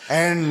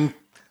 And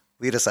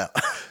lead us out.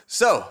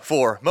 So,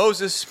 for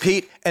Moses,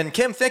 Pete, and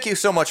Kim, thank you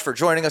so much for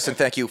joining us, and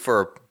thank you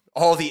for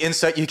all the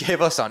insight you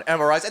gave us on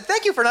MRIs, and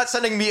thank you for not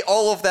sending me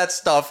all of that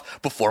stuff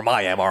before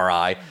my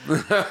MRI.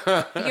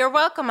 You're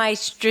welcome. I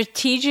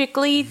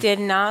strategically did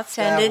not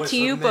send That it was to a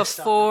you missed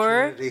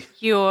before opportunity.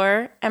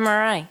 your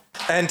MRI.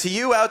 And to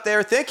you out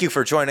there, thank you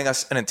for joining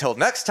us, and until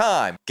next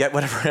time, get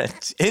whatever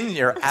is in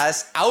your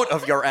ass out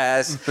of your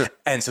ass,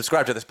 and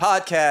subscribe to this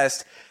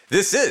podcast.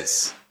 This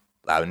is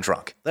Loud and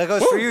Drunk. That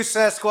goes for you,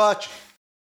 Sasquatch.